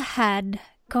felt the head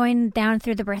going down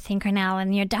through the birthing canal,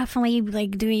 and you're definitely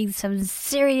like doing some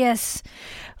serious,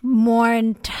 more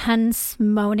intense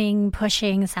moaning,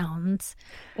 pushing sounds.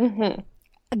 Mm-hmm.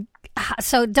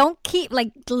 So don't keep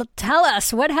tell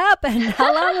us what happened.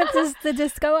 How long did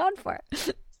this go on for?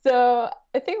 So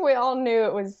I think we all knew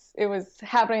it was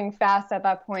happening fast at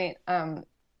that point.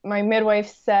 My midwife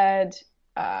said,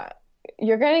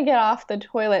 "You're going to get off the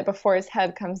toilet before his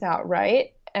head comes out,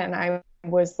 right?" And I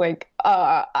was like,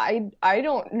 I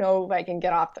don't know if I can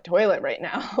get off the toilet right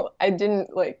now. I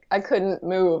couldn't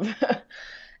move.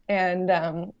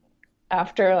 And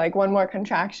after like one more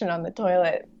contraction on the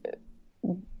toilet,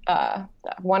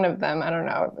 one of them, I don't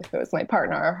know if it was my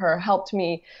partner or her, helped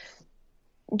me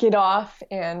get off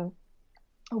and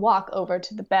walk over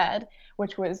to the bed,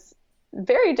 which was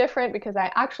very different because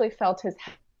I actually felt his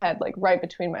head like right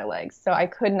between my legs. So I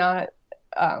could not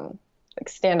like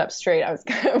stand up straight. I was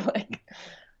kind of like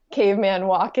caveman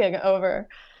walking over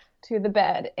to the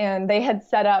bed, and they had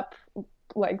set up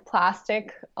like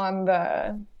plastic on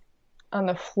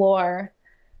the floor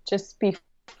just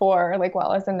before, like while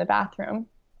I was in the bathroom.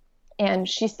 And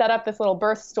she set up this little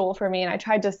birth stool for me, and I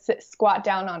tried to squat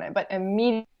down on it, but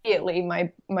immediately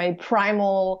my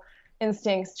primal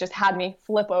instincts just had me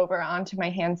flip over onto my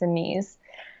hands and knees.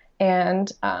 And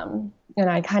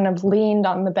I kind of leaned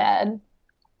on the bed,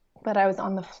 but I was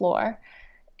on the floor.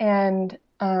 And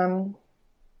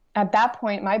at that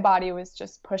point, my body was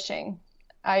just pushing.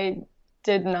 I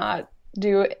did not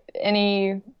do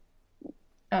any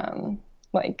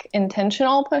like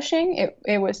intentional pushing.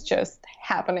 It was just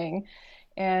happening.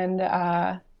 And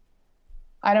I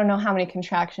don't know how many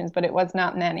contractions, but it was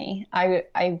not many.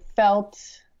 I felt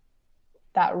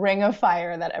that ring of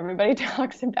fire that everybody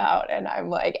talks about, and I'm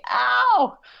like,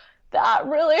 ow, that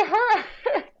really hurts.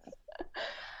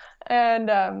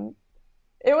 And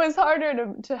it was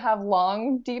harder to have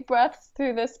long, deep breaths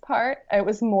through this part. It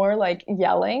was more like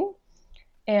yelling.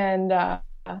 And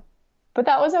but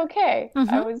that was okay.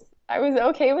 Mm-hmm. I was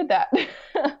okay with that.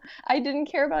 I didn't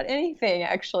care about anything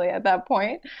actually at that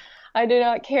point. I did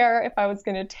not care if I was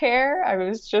going to tear. I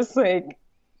was just like,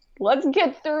 let's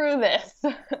get through this.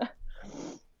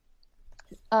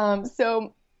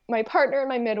 So my partner and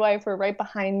my midwife were right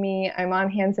behind me. I'm on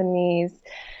hands and knees.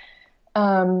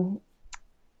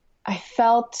 I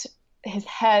felt his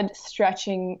head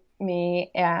stretching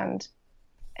me, and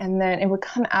then it would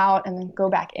come out and then go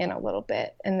back in a little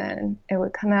bit, and then it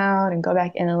would come out and go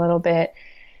back in a little bit.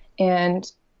 And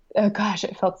oh gosh,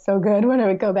 it felt so good when it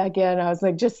would go back in. I was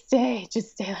like, just stay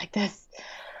like this.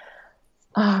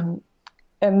 And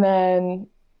then,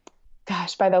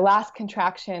 gosh, by the last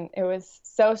contraction, it was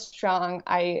so strong.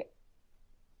 I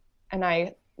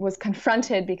was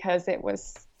confronted because it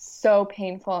was so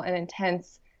painful and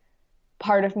intense.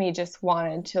 Part of me just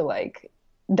wanted to like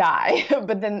die,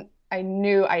 but then I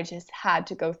knew I just had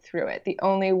to go through it. The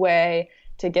only way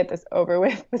to get this over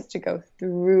with was to go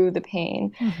through the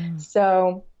pain. Mm-hmm.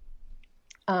 So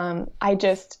I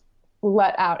just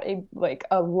let out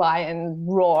a lion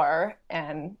roar,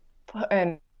 and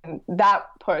that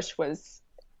push was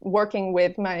working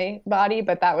with my body,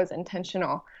 but that was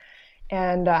intentional.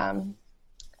 And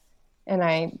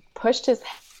I pushed his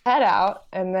head out,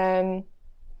 and then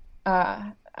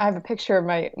I have a picture of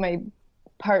my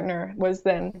partner was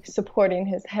then supporting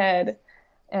his head,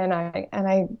 and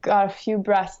I got a few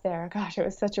breaths there. Gosh, it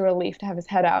was such a relief to have his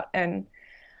head out. And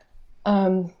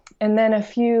then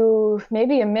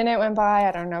maybe a minute went by.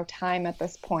 I don't know time at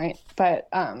this point, but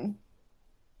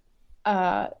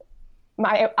I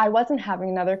wasn't having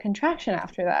another contraction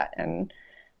after that, and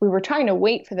we were trying to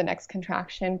wait for the next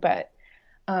contraction, but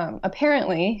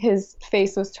apparently his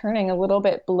face was turning a little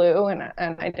bit blue, and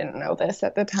I didn't know this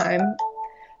at the time.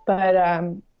 But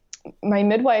my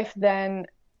midwife then,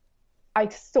 I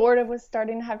sort of was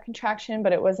starting to have contraction,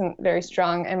 but it wasn't very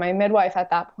strong. And my midwife at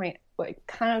that point, like,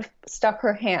 kind of stuck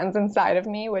her hands inside of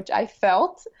me, which I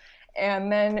felt,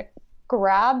 and then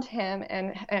grabbed him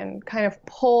and kind of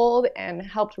pulled and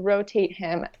helped rotate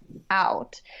him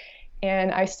out.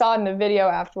 And I saw in the video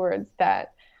afterwards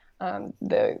that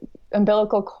the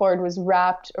umbilical cord was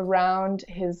wrapped around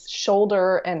his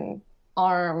shoulder and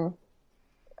arm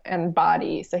and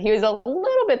body. So he was a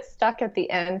little bit stuck at the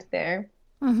end there.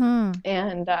 Mm-hmm.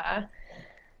 And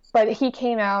but he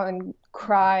came out and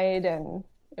cried and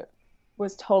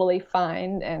was totally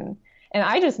fine. And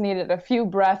I just needed a few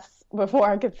breaths before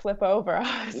I could flip over.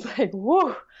 I was like,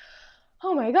 whoa,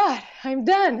 oh my God, I'm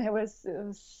done. It was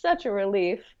such a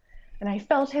relief. And I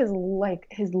felt his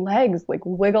legs like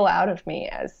wiggle out of me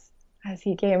as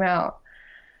he came out.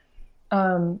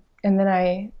 And then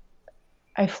I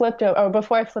flipped over,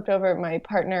 before I flipped over, my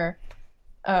partner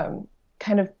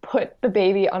kind of put the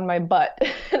baby on my butt,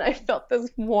 and I felt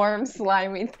this warm,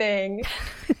 slimy thing.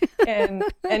 And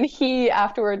he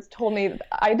afterwards told me,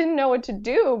 I didn't know what to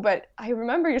do, but I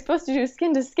remember you're supposed to do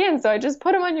skin to skin, so I just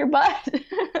put him on your butt.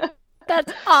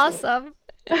 That's awesome.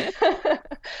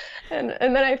 And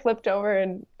then I flipped over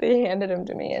and they handed him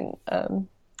to me,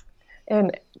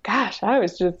 and gosh, I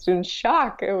was just in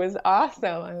shock. It was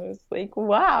awesome. I was like,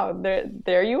 wow,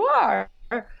 there you are.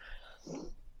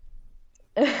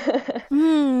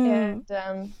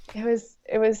 And it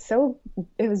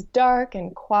was dark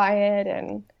and quiet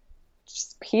and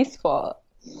just peaceful,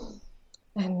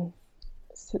 and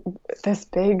this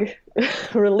big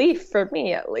relief for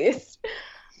me, at least.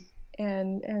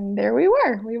 And there we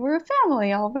were a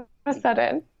family all of a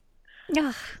sudden.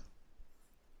 Yeah.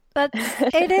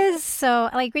 It is so,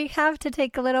 like, we have to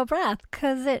take a little breath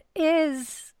because it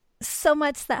is so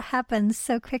much that happens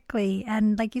so quickly.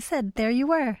 And like you said, there you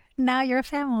were. Now you're a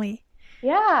family.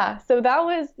 Yeah. So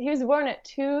he was born at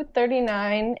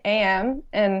 2:39 a.m.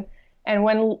 And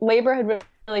when labor had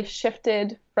really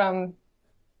shifted from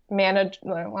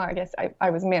I guess I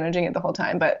was managing it the whole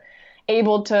time, but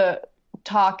able to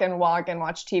talk and walk and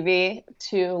watch TV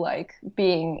to like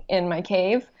being in my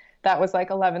cave, that was like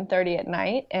 11:30 at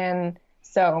night. And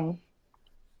so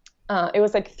it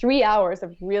was like 3 hours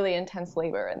of really intense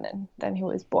labor, and then he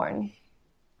was born.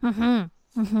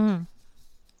 Mm-hmm. Mm-hmm.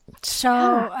 So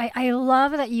yeah. I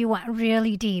love that you went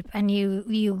really deep and you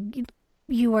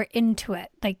were into it,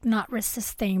 like not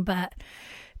resisting, but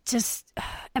just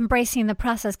embracing the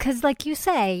process. Because like you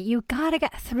say, you got to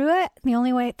get through it. The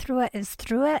only way through it is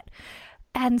through it.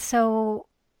 And so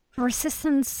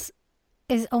resistance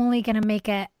is only going to make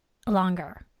it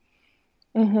longer.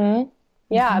 Mm-hmm.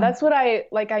 Yeah, that's what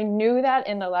I knew that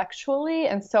intellectually,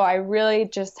 and so I really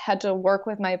just had to work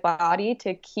with my body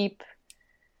to keep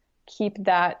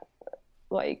that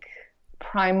like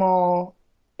primal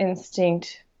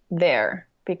instinct there,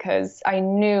 because I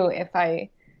knew if I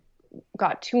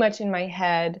got too much in my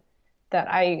head that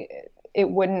it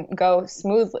wouldn't go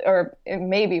smoothly, or it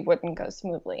maybe wouldn't go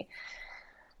smoothly.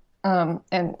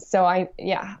 And so I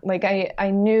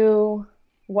knew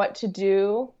what to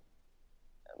do,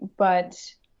 but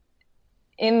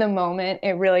in the moment,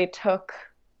 it really took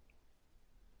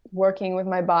working with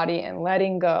my body and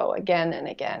letting go again and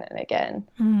again and again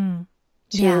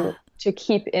to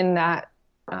keep in that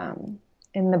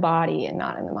in the body and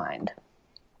not in the mind.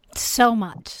 So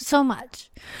much, so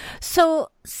much. So,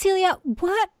 Celia,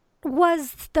 what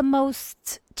was the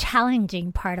most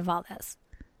challenging part of all this?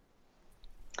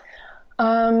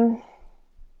 The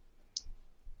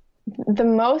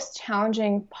most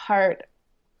challenging part,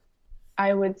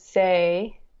 I would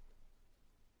say,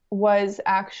 was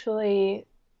actually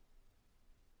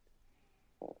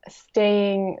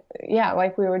staying,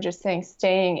 like we were just saying,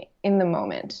 staying in the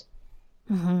moment.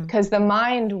 Because the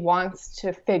mind wants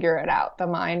to figure it out. The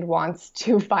mind wants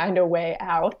to find a way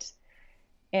out.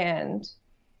 And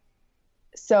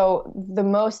so the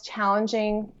most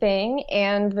challenging thing,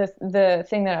 and the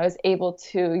thing that I was able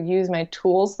to use my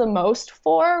tools the most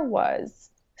for, was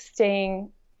staying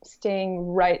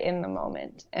right in the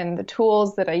moment. And the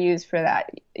tools that I used for that,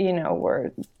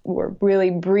 were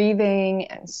really breathing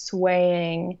and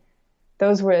swaying.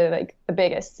 Those were like the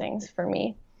biggest things for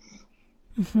me.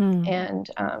 And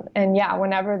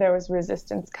whenever there was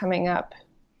resistance coming up,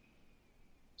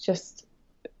 just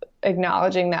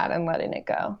acknowledging that and letting it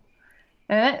go.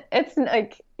 And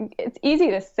it's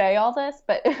easy to say all this,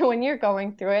 but when you're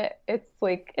going through it,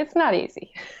 it's not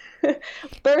easy.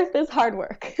 Birth is hard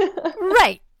work.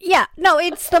 Right. Yeah. No,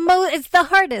 it's the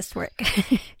hardest work.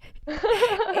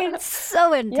 It's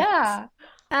so intense. Yeah.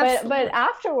 But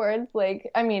afterwards,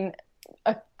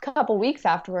 a couple weeks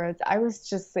afterwards, I was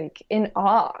just in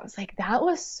awe. I was like, that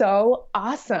was so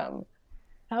awesome.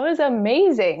 That was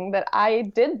amazing that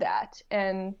I did that.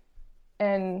 And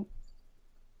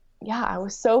yeah, I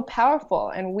was so powerful,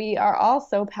 and we are all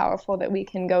so powerful that we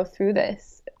can go through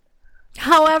this.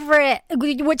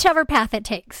 Whichever path it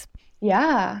takes.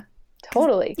 Yeah,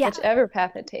 totally. Yeah. Whichever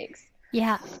path it takes.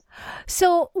 Yeah.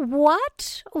 So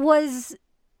what was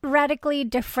radically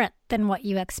different than what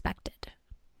you expected?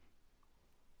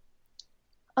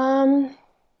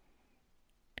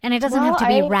 And it doesn't have to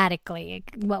be radically.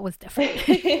 What was different?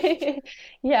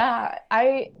 Yeah,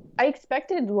 I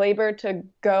expected labor to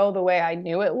go the way I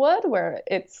knew it would, where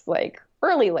it's like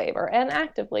early labor and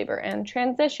active labor and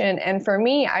transition. And for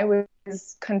me, I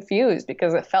was confused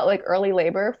because it felt like early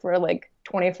labor for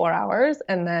 24 hours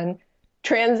and then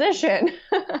transition.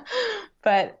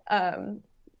 But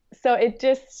so it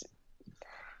just,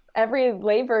 every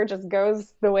labor just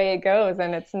goes the way it goes,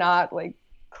 and it's not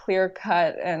clear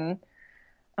cut. And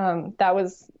that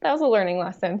was a learning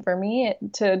lesson for me,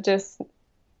 to just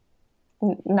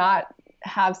not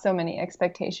have so many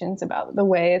expectations about the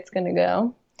way it's going to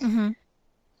go.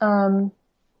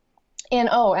 And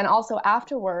also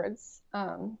afterwards,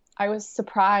 I was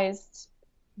surprised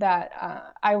that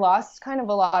I lost kind of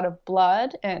a lot of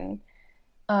blood, and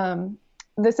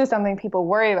this is something people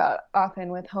worry about often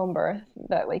with home birth,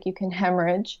 that you can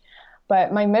hemorrhage.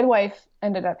 But my midwife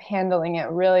ended up handling it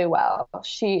really well.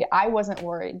 I wasn't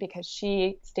worried because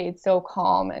she stayed so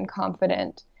calm and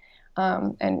confident.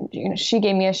 And she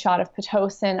gave me a shot of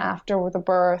Pitocin after the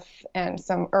birth and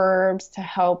some herbs to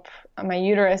help my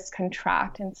uterus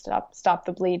contract and stop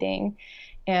the bleeding.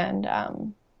 And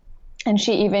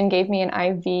she even gave me an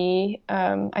IV.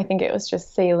 I think it was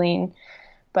just saline,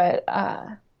 but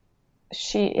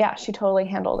she totally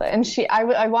handled it. And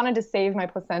I wanted to save my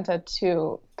placenta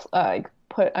to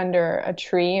put under a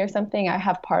tree or something. I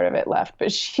have part of it left,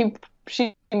 but she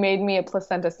made me a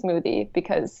placenta smoothie,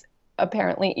 because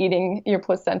apparently eating your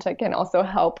placenta can also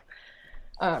help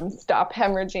stop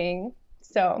hemorrhaging.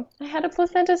 So I had a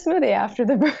placenta smoothie after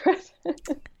the birth.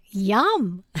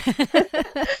 Yum.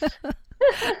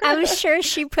 I'm sure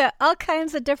she put all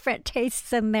kinds of different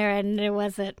tastes in there, and it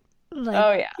wasn't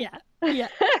oh yeah. Yeah.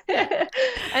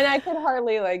 And I could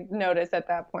hardly notice at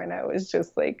that point. I was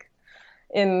just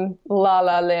in la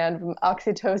la land,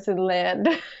 oxytocin land.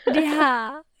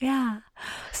 Yeah.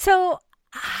 So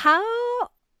how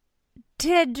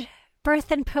did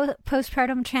birth and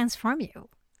postpartum transform you?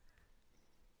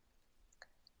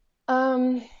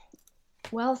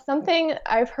 Well, something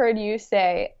I've heard you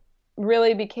say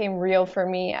really became real for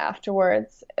me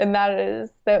afterwards, and that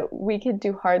is that we could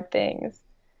do hard things.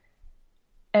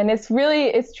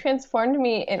 it's transformed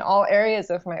me in all areas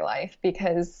of my life,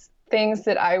 because things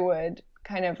that I would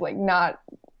kind of like not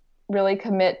really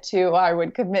commit to, I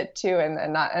would commit to and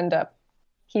then not end up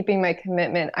keeping my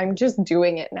commitment. I'm just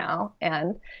doing it now.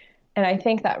 And I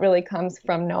think that really comes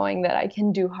from knowing that I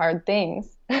can do hard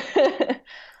things.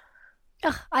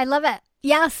 Ugh, I love it.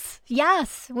 Yes,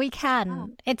 we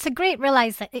can. It's a great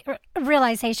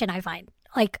realization, I find,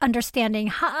 like understanding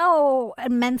how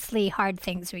immensely hard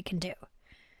things we can do.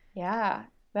 Yeah,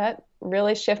 that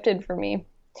really shifted for me.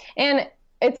 And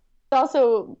it's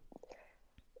also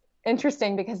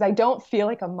interesting because I don't feel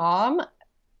like a mom,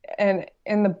 and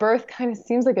the birth kind of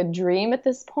seems like a dream at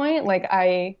this point. Like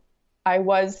I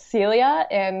was Celia,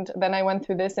 and then I went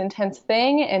through this intense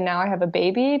thing, and now I have a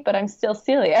baby, but I'm still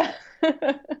Celia.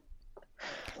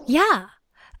 Yeah.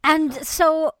 And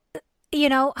so,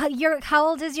 how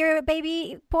old is your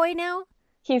baby boy now?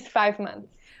 He's 5 months.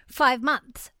 5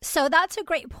 months. So that's a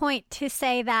great point to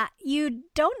say that you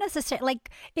don't necessarily like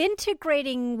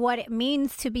integrating what it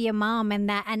means to be a mom, and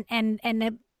that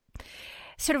and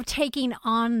sort of taking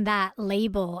on that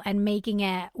label and making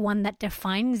it one that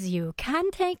defines you can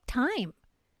take time.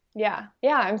 Yeah.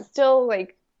 Yeah. I'm still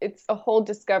like, it's a whole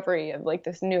discovery of like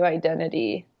this new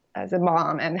identity as a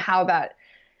mom, and how that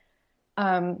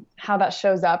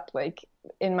shows up like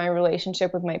in my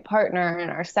relationship with my partner and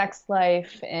our sex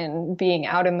life and being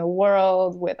out in the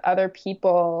world with other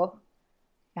people.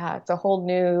 Yeah. It's a whole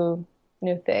new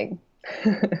thing.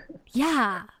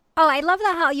 Yeah. Oh, I love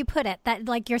that how you put it, that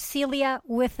like you're Celia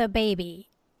with a baby,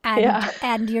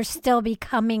 and you're still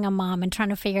becoming a mom and trying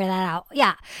to figure that out.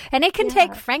 Yeah. And it can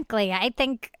take, frankly, I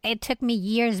think it took me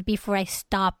years before I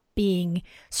stopped being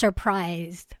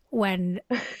surprised when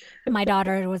my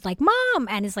daughter was like, Mom,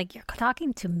 and it's like, you're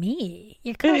talking to me.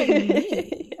 You're calling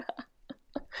me.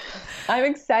 I'm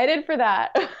excited for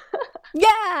that.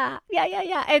 Yeah.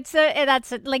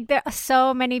 That's like there are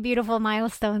so many beautiful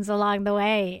milestones along the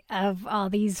way of all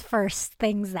these first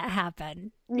things that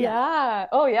happen. Yeah.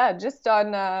 Oh yeah. Just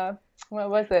on what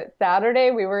was it?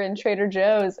 Saturday, we were in Trader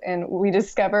Joe's and we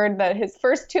discovered that his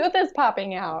first tooth is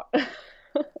popping out.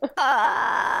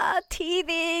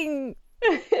 Teething.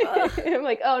 I'm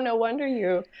like, oh, no wonder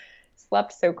you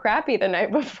slept so crappy the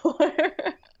night before.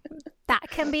 That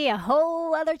can be a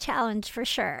whole other challenge for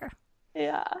sure.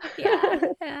 Yeah.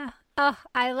 Yeah. Oh,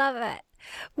 I love it.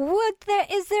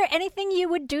 Is there anything you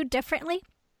would do differently?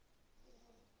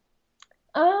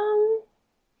 I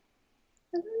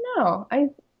don't know.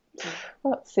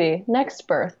 Let's see. Next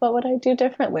birth, what would I do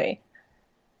differently?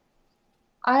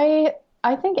 I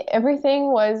think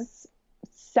everything was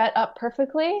set up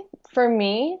perfectly for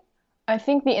me. I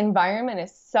think the environment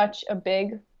is such a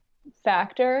big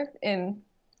factor in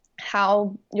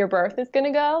how your birth is going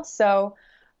to go. So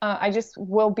I just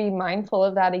will be mindful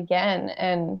of that again,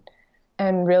 and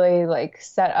really like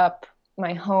set up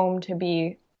my home to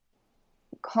be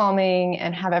calming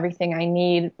and have everything I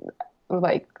need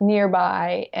like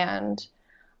nearby. And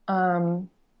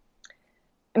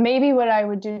maybe what I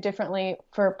would do differently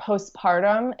for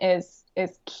postpartum is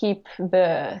keep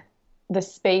the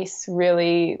space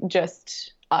really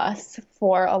just us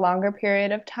for a longer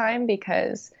period of time,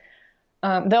 because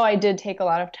though I did take a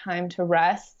lot of time to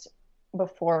rest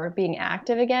before being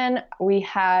active again, we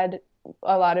had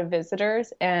a lot of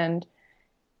visitors, and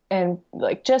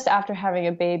like just after having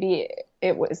a baby,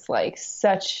 it was like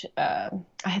I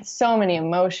had so many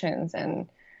emotions, and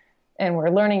we're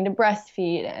learning to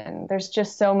breastfeed, and there's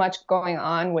just so much going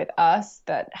on with us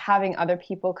that having other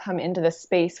people come into the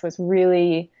space was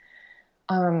really,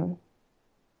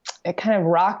 it kind of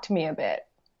rocked me a bit.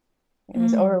 It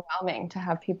was overwhelming to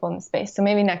have people in the space. So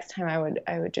maybe next time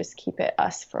I would just keep it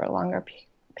us for a longer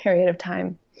period of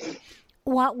time.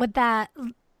 What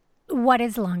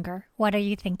is longer? What are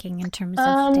you thinking in terms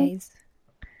of days?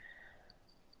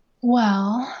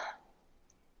 Well,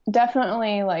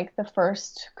 definitely like the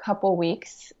first couple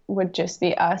weeks would just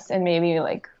be us, and maybe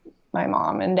like my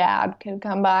mom and dad could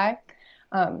come by.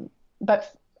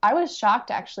 But I was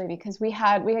shocked actually, because we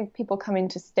had people coming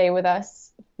to stay with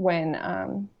us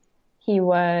when he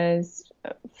was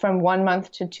from 1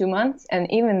 month to 2 months,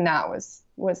 and even that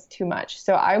was too much.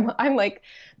 So I'm like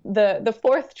the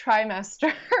fourth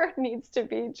trimester needs to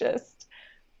be just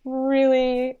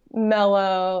really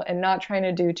mellow and not trying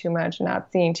to do too much,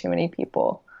 not seeing too many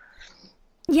people.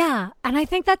 Yeah, and I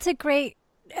think that's a great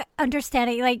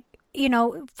understanding. Like,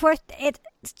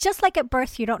 it's just like at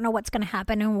birth, you don't know what's going to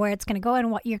happen and where it's going to go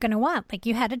and what you're going to want. Like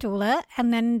you had a doula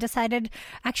and then decided,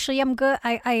 actually, I'm good.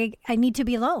 I need to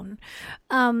be alone.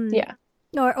 Yeah.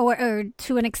 Or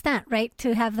to an extent, right?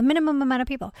 To have the minimum amount of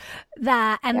people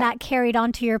that carried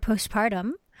on to your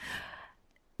postpartum.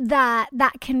 that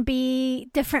can be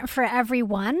different for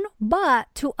everyone, but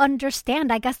to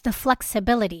understand, I guess, the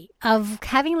flexibility of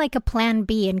having like a plan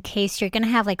B in case you're going to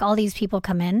have like all these people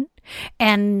come in.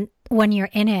 And when you're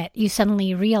in it, you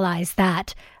suddenly realize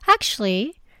that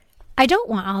actually, I don't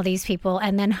want all these people.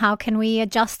 And then how can we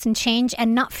adjust and change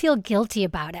and not feel guilty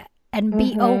about it and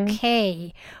be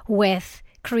okay with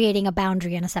creating a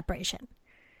boundary and a separation?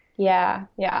 Yeah.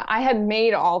 I had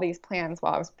made all these plans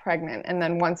while I was pregnant. And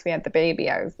then once we had the baby,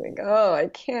 I was like, oh, I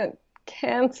can't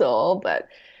cancel. But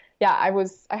yeah,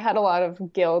 I had a lot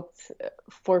of guilt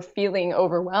for feeling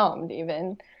overwhelmed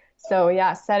even. So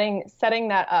yeah, setting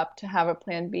that up to have a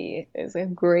plan B is a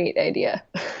great idea.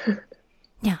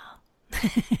 Yeah.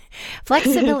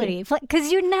 Flexibility,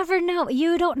 because you never know.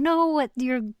 You don't know what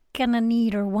you're gonna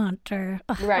need or want or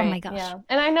right, oh my gosh. Yeah.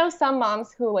 And I know some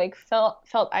moms who like felt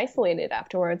isolated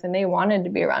afterwards and they wanted to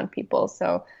be around people.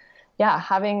 So yeah,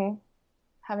 having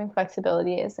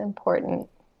flexibility is important.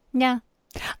 Yeah.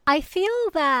 I feel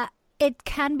that it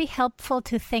can be helpful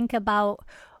to think about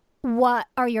what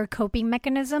are your coping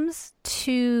mechanisms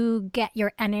to get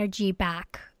your energy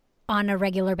back on a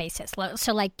regular basis.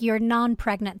 So like your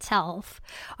non-pregnant self,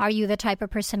 are you the type of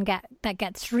person that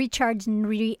gets recharged and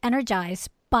re-energized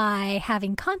by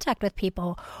having contact with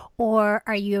people? Or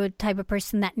are you a type of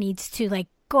person that needs to like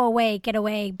go away, get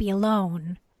away, be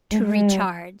alone to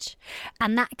recharge?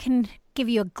 And that can give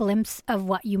you a glimpse of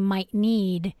what you might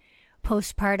need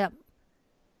postpartum.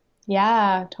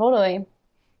 Yeah, totally.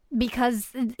 Because,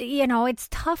 you know, it's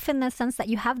tough in the sense that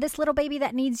you have this little baby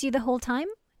that needs you the whole time,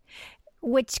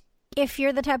 which if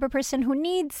you're the type of person who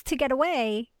needs to get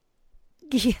away,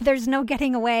 there's no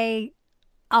getting away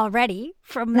already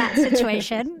from that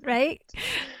situation, right?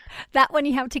 That one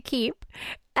you have to keep.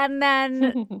 And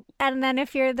then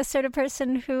if you're the sort of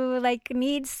person who like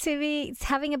needs to be,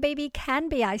 having a baby can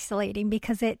be isolating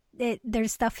because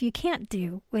there's stuff you can't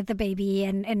do with the baby,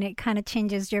 and it kind of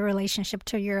changes your relationship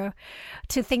to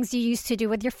things you used to do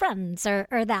with your friends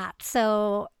or that.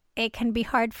 So it can be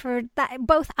hard for that,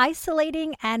 both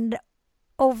isolating and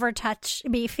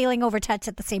feeling overtouched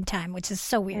at the same time, which is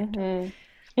so weird.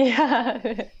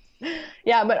 Yeah.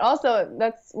 Yeah, but also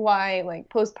that's why like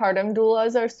postpartum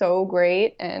doulas are so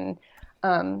great, and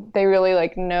they really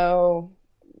like know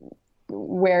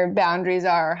where boundaries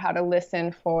are, how to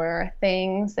listen for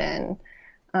things, and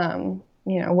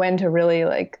when to really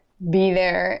like be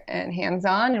there and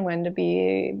hands-on and when to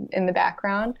be in the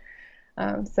background.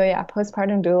 So yeah,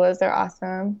 postpartum doulas are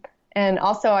awesome. And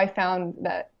also I found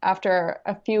that after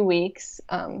a few weeks,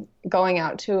 going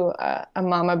out to a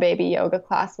mama baby yoga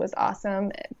class was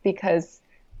awesome because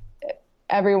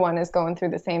everyone is going through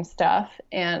the same stuff.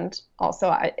 And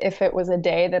also if it was a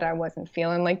day that I wasn't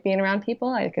feeling like being around people,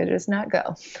 I could just not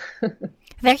go.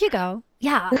 There you go.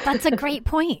 Yeah, that's a great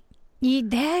point.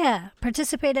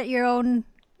 Participate at your own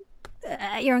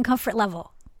comfort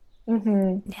level.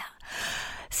 Yeah.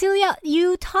 Celia,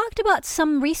 you talked about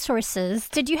some resources.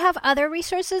 Did you have other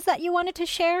resources that you wanted to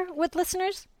share with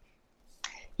listeners?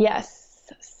 Yes.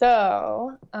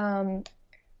 So,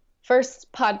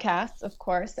 first podcast, of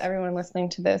course, everyone listening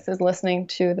to this is listening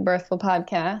to the Birthful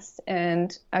podcast,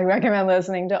 and I recommend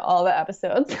listening to all the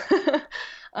episodes.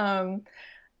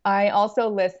 I also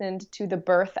listened to the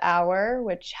Birth Hour,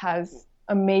 which has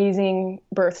amazing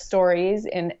birth stories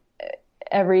in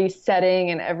every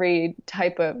setting and every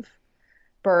type of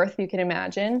birth you can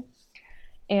imagine.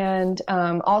 And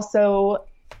also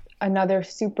another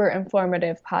super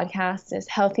informative podcast is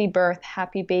Healthy Birth,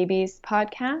 Happy Babies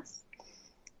podcast.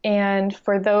 And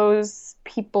for those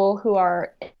people who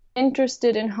are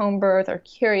interested in home birth or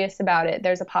curious about it,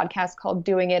 there's a podcast called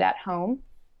Doing It at Home.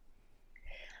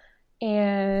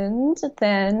 And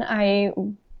then I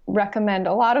recommend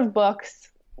a lot of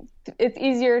books. It's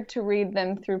easier to read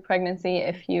them through pregnancy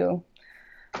if you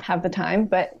have the time,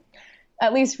 but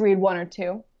at least read one or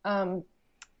two. Ina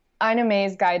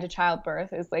May's Guide to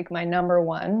Childbirth is like my number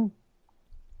one.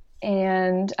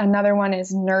 And another one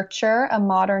is Nurture, A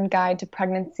Modern Guide to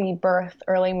Pregnancy, Birth,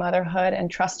 Early Motherhood, and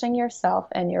Trusting Yourself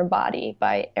and Your Body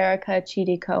by Erica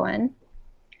Chidi Cohen.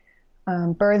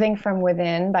 Birthing from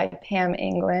Within by Pam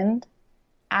England.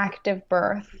 Active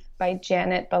Birth by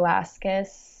Janet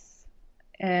Velasquez.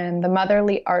 And The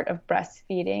Motherly Art of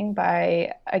Breastfeeding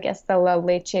by, I guess, the La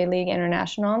Leche League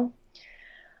International.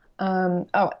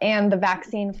 And The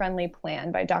Vaccine Friendly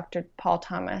Plan by Dr. Paul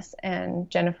Thomas and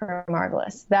Jennifer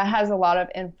Margulis. That has a lot of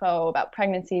info about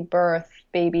pregnancy, birth,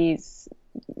 babies,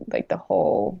 like the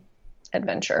whole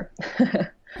adventure.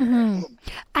 Mm-hmm.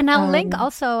 And I'll link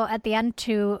also at the end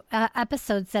to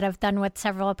episodes that I've done with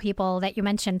several people that you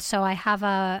mentioned. So I have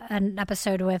an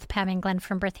episode with Pam and Glenn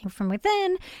from Birthing From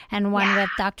Within, and one with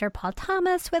Dr. Paul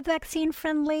Thomas with Vaccine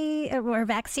Friendly or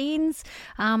Vaccines,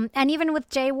 and even with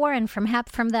Jay Warren from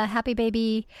the Happy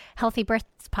Baby Healthy Births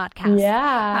podcast.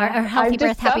 Yeah. Or Healthy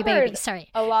Birth, Happy Baby. Sorry.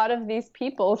 A lot of these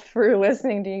people through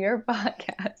listening to your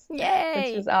podcast. Yay. Which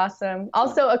is awesome.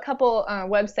 Also, a couple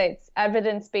websites,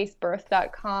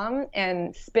 evidencebasebirth.com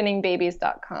and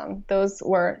spinningbabies.com. Those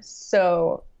were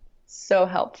so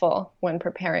helpful when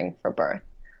preparing for birth.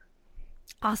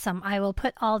 Awesome. I will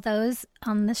put all those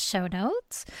on the show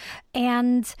notes.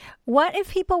 And what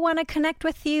if people want to connect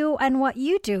with you and what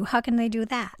you do? How can they do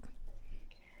that?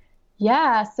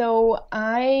 Yeah, so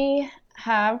I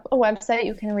have a website.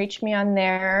 You can reach me on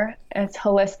there. It's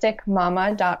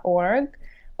holisticmama.org,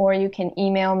 or you can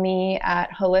email me at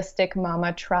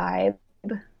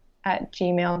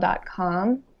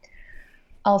holisticmamatribe@gmail.com.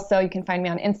 Also, you can find me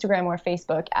on Instagram or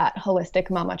Facebook at Holistic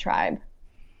Mama Tribe.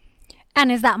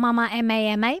 And is that Mama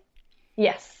M-A-M-A?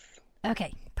 Yes.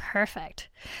 Okay, perfect.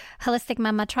 Holistic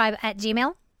Mama Tribe at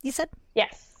Gmail, you said?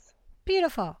 Yes.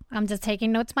 Beautiful. I'm just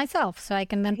taking notes myself so I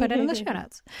can then put it in the show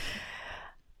notes.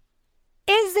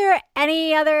 Is there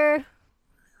any other,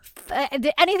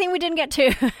 anything we didn't get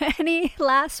to? Any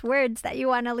last words that you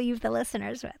want to leave the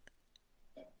listeners with?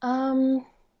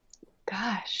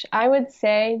 Gosh, I would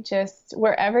say just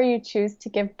wherever you choose to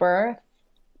give birth,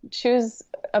 choose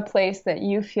a place that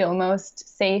you feel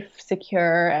most safe,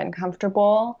 secure, and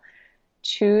comfortable.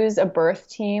 Choose a birth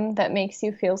team that makes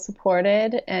you feel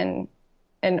supported, and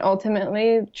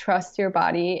ultimately trust your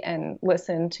body and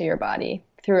listen to your body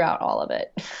throughout all of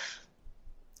it.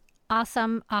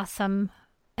 Awesome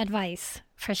advice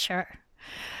for sure.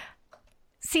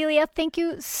 Celia, thank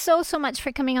you so much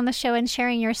for coming on the show and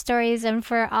sharing your stories and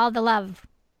for all the love.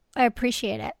 I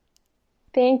appreciate it.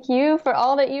 Thank you for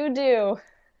all that you do.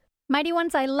 Mighty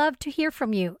Ones, I love to hear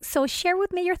from you. So share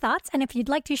with me your thoughts, and if you'd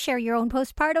like to share your own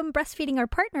postpartum, breastfeeding, or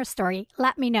partner story,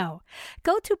 let me know.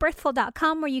 Go to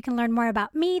birthful.com where you can learn more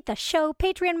about me, the show,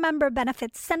 Patreon member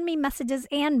benefits, send me messages,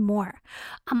 and more.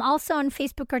 I'm also on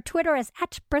Facebook or Twitter as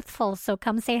 @birthful, so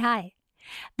come say hi.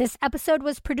 This episode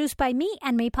was produced by me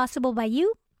and made possible by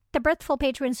you, the Birthful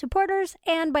Patreon supporters,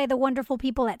 and by the wonderful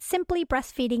people at Simply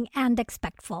Breastfeeding and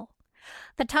Expectful.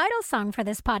 The title song for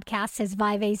this podcast is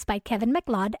Vives by Kevin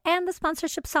MacLeod, and the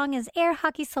sponsorship song is Air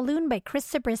Hockey Saloon by Chris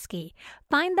Zabriskie.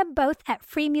 Find them both at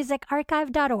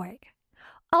freemusicarchive.org.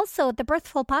 Also, the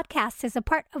Birthful podcast is a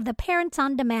part of the Parents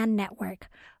on Demand network.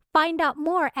 Find out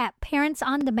more at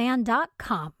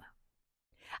parentsondemand.com.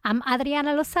 I'm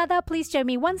Adriana Lozada. Please join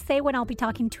me Wednesday when I'll be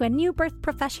talking to a new birth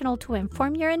professional to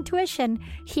inform your intuition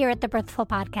here at the Birthful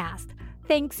podcast.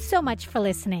 Thanks so much for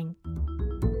listening.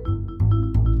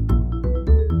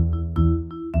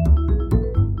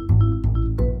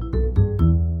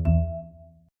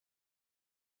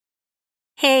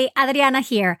 Hey, Adriana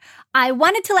here. I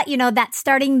wanted to let you know that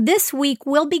starting this week,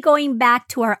 we'll be going back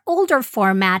to our older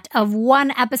format of one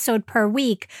episode per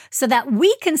week so that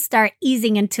we can start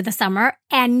easing into the summer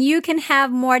and you can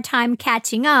have more time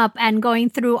catching up and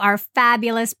going through our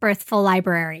fabulous Birthful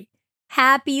library.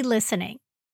 Happy listening.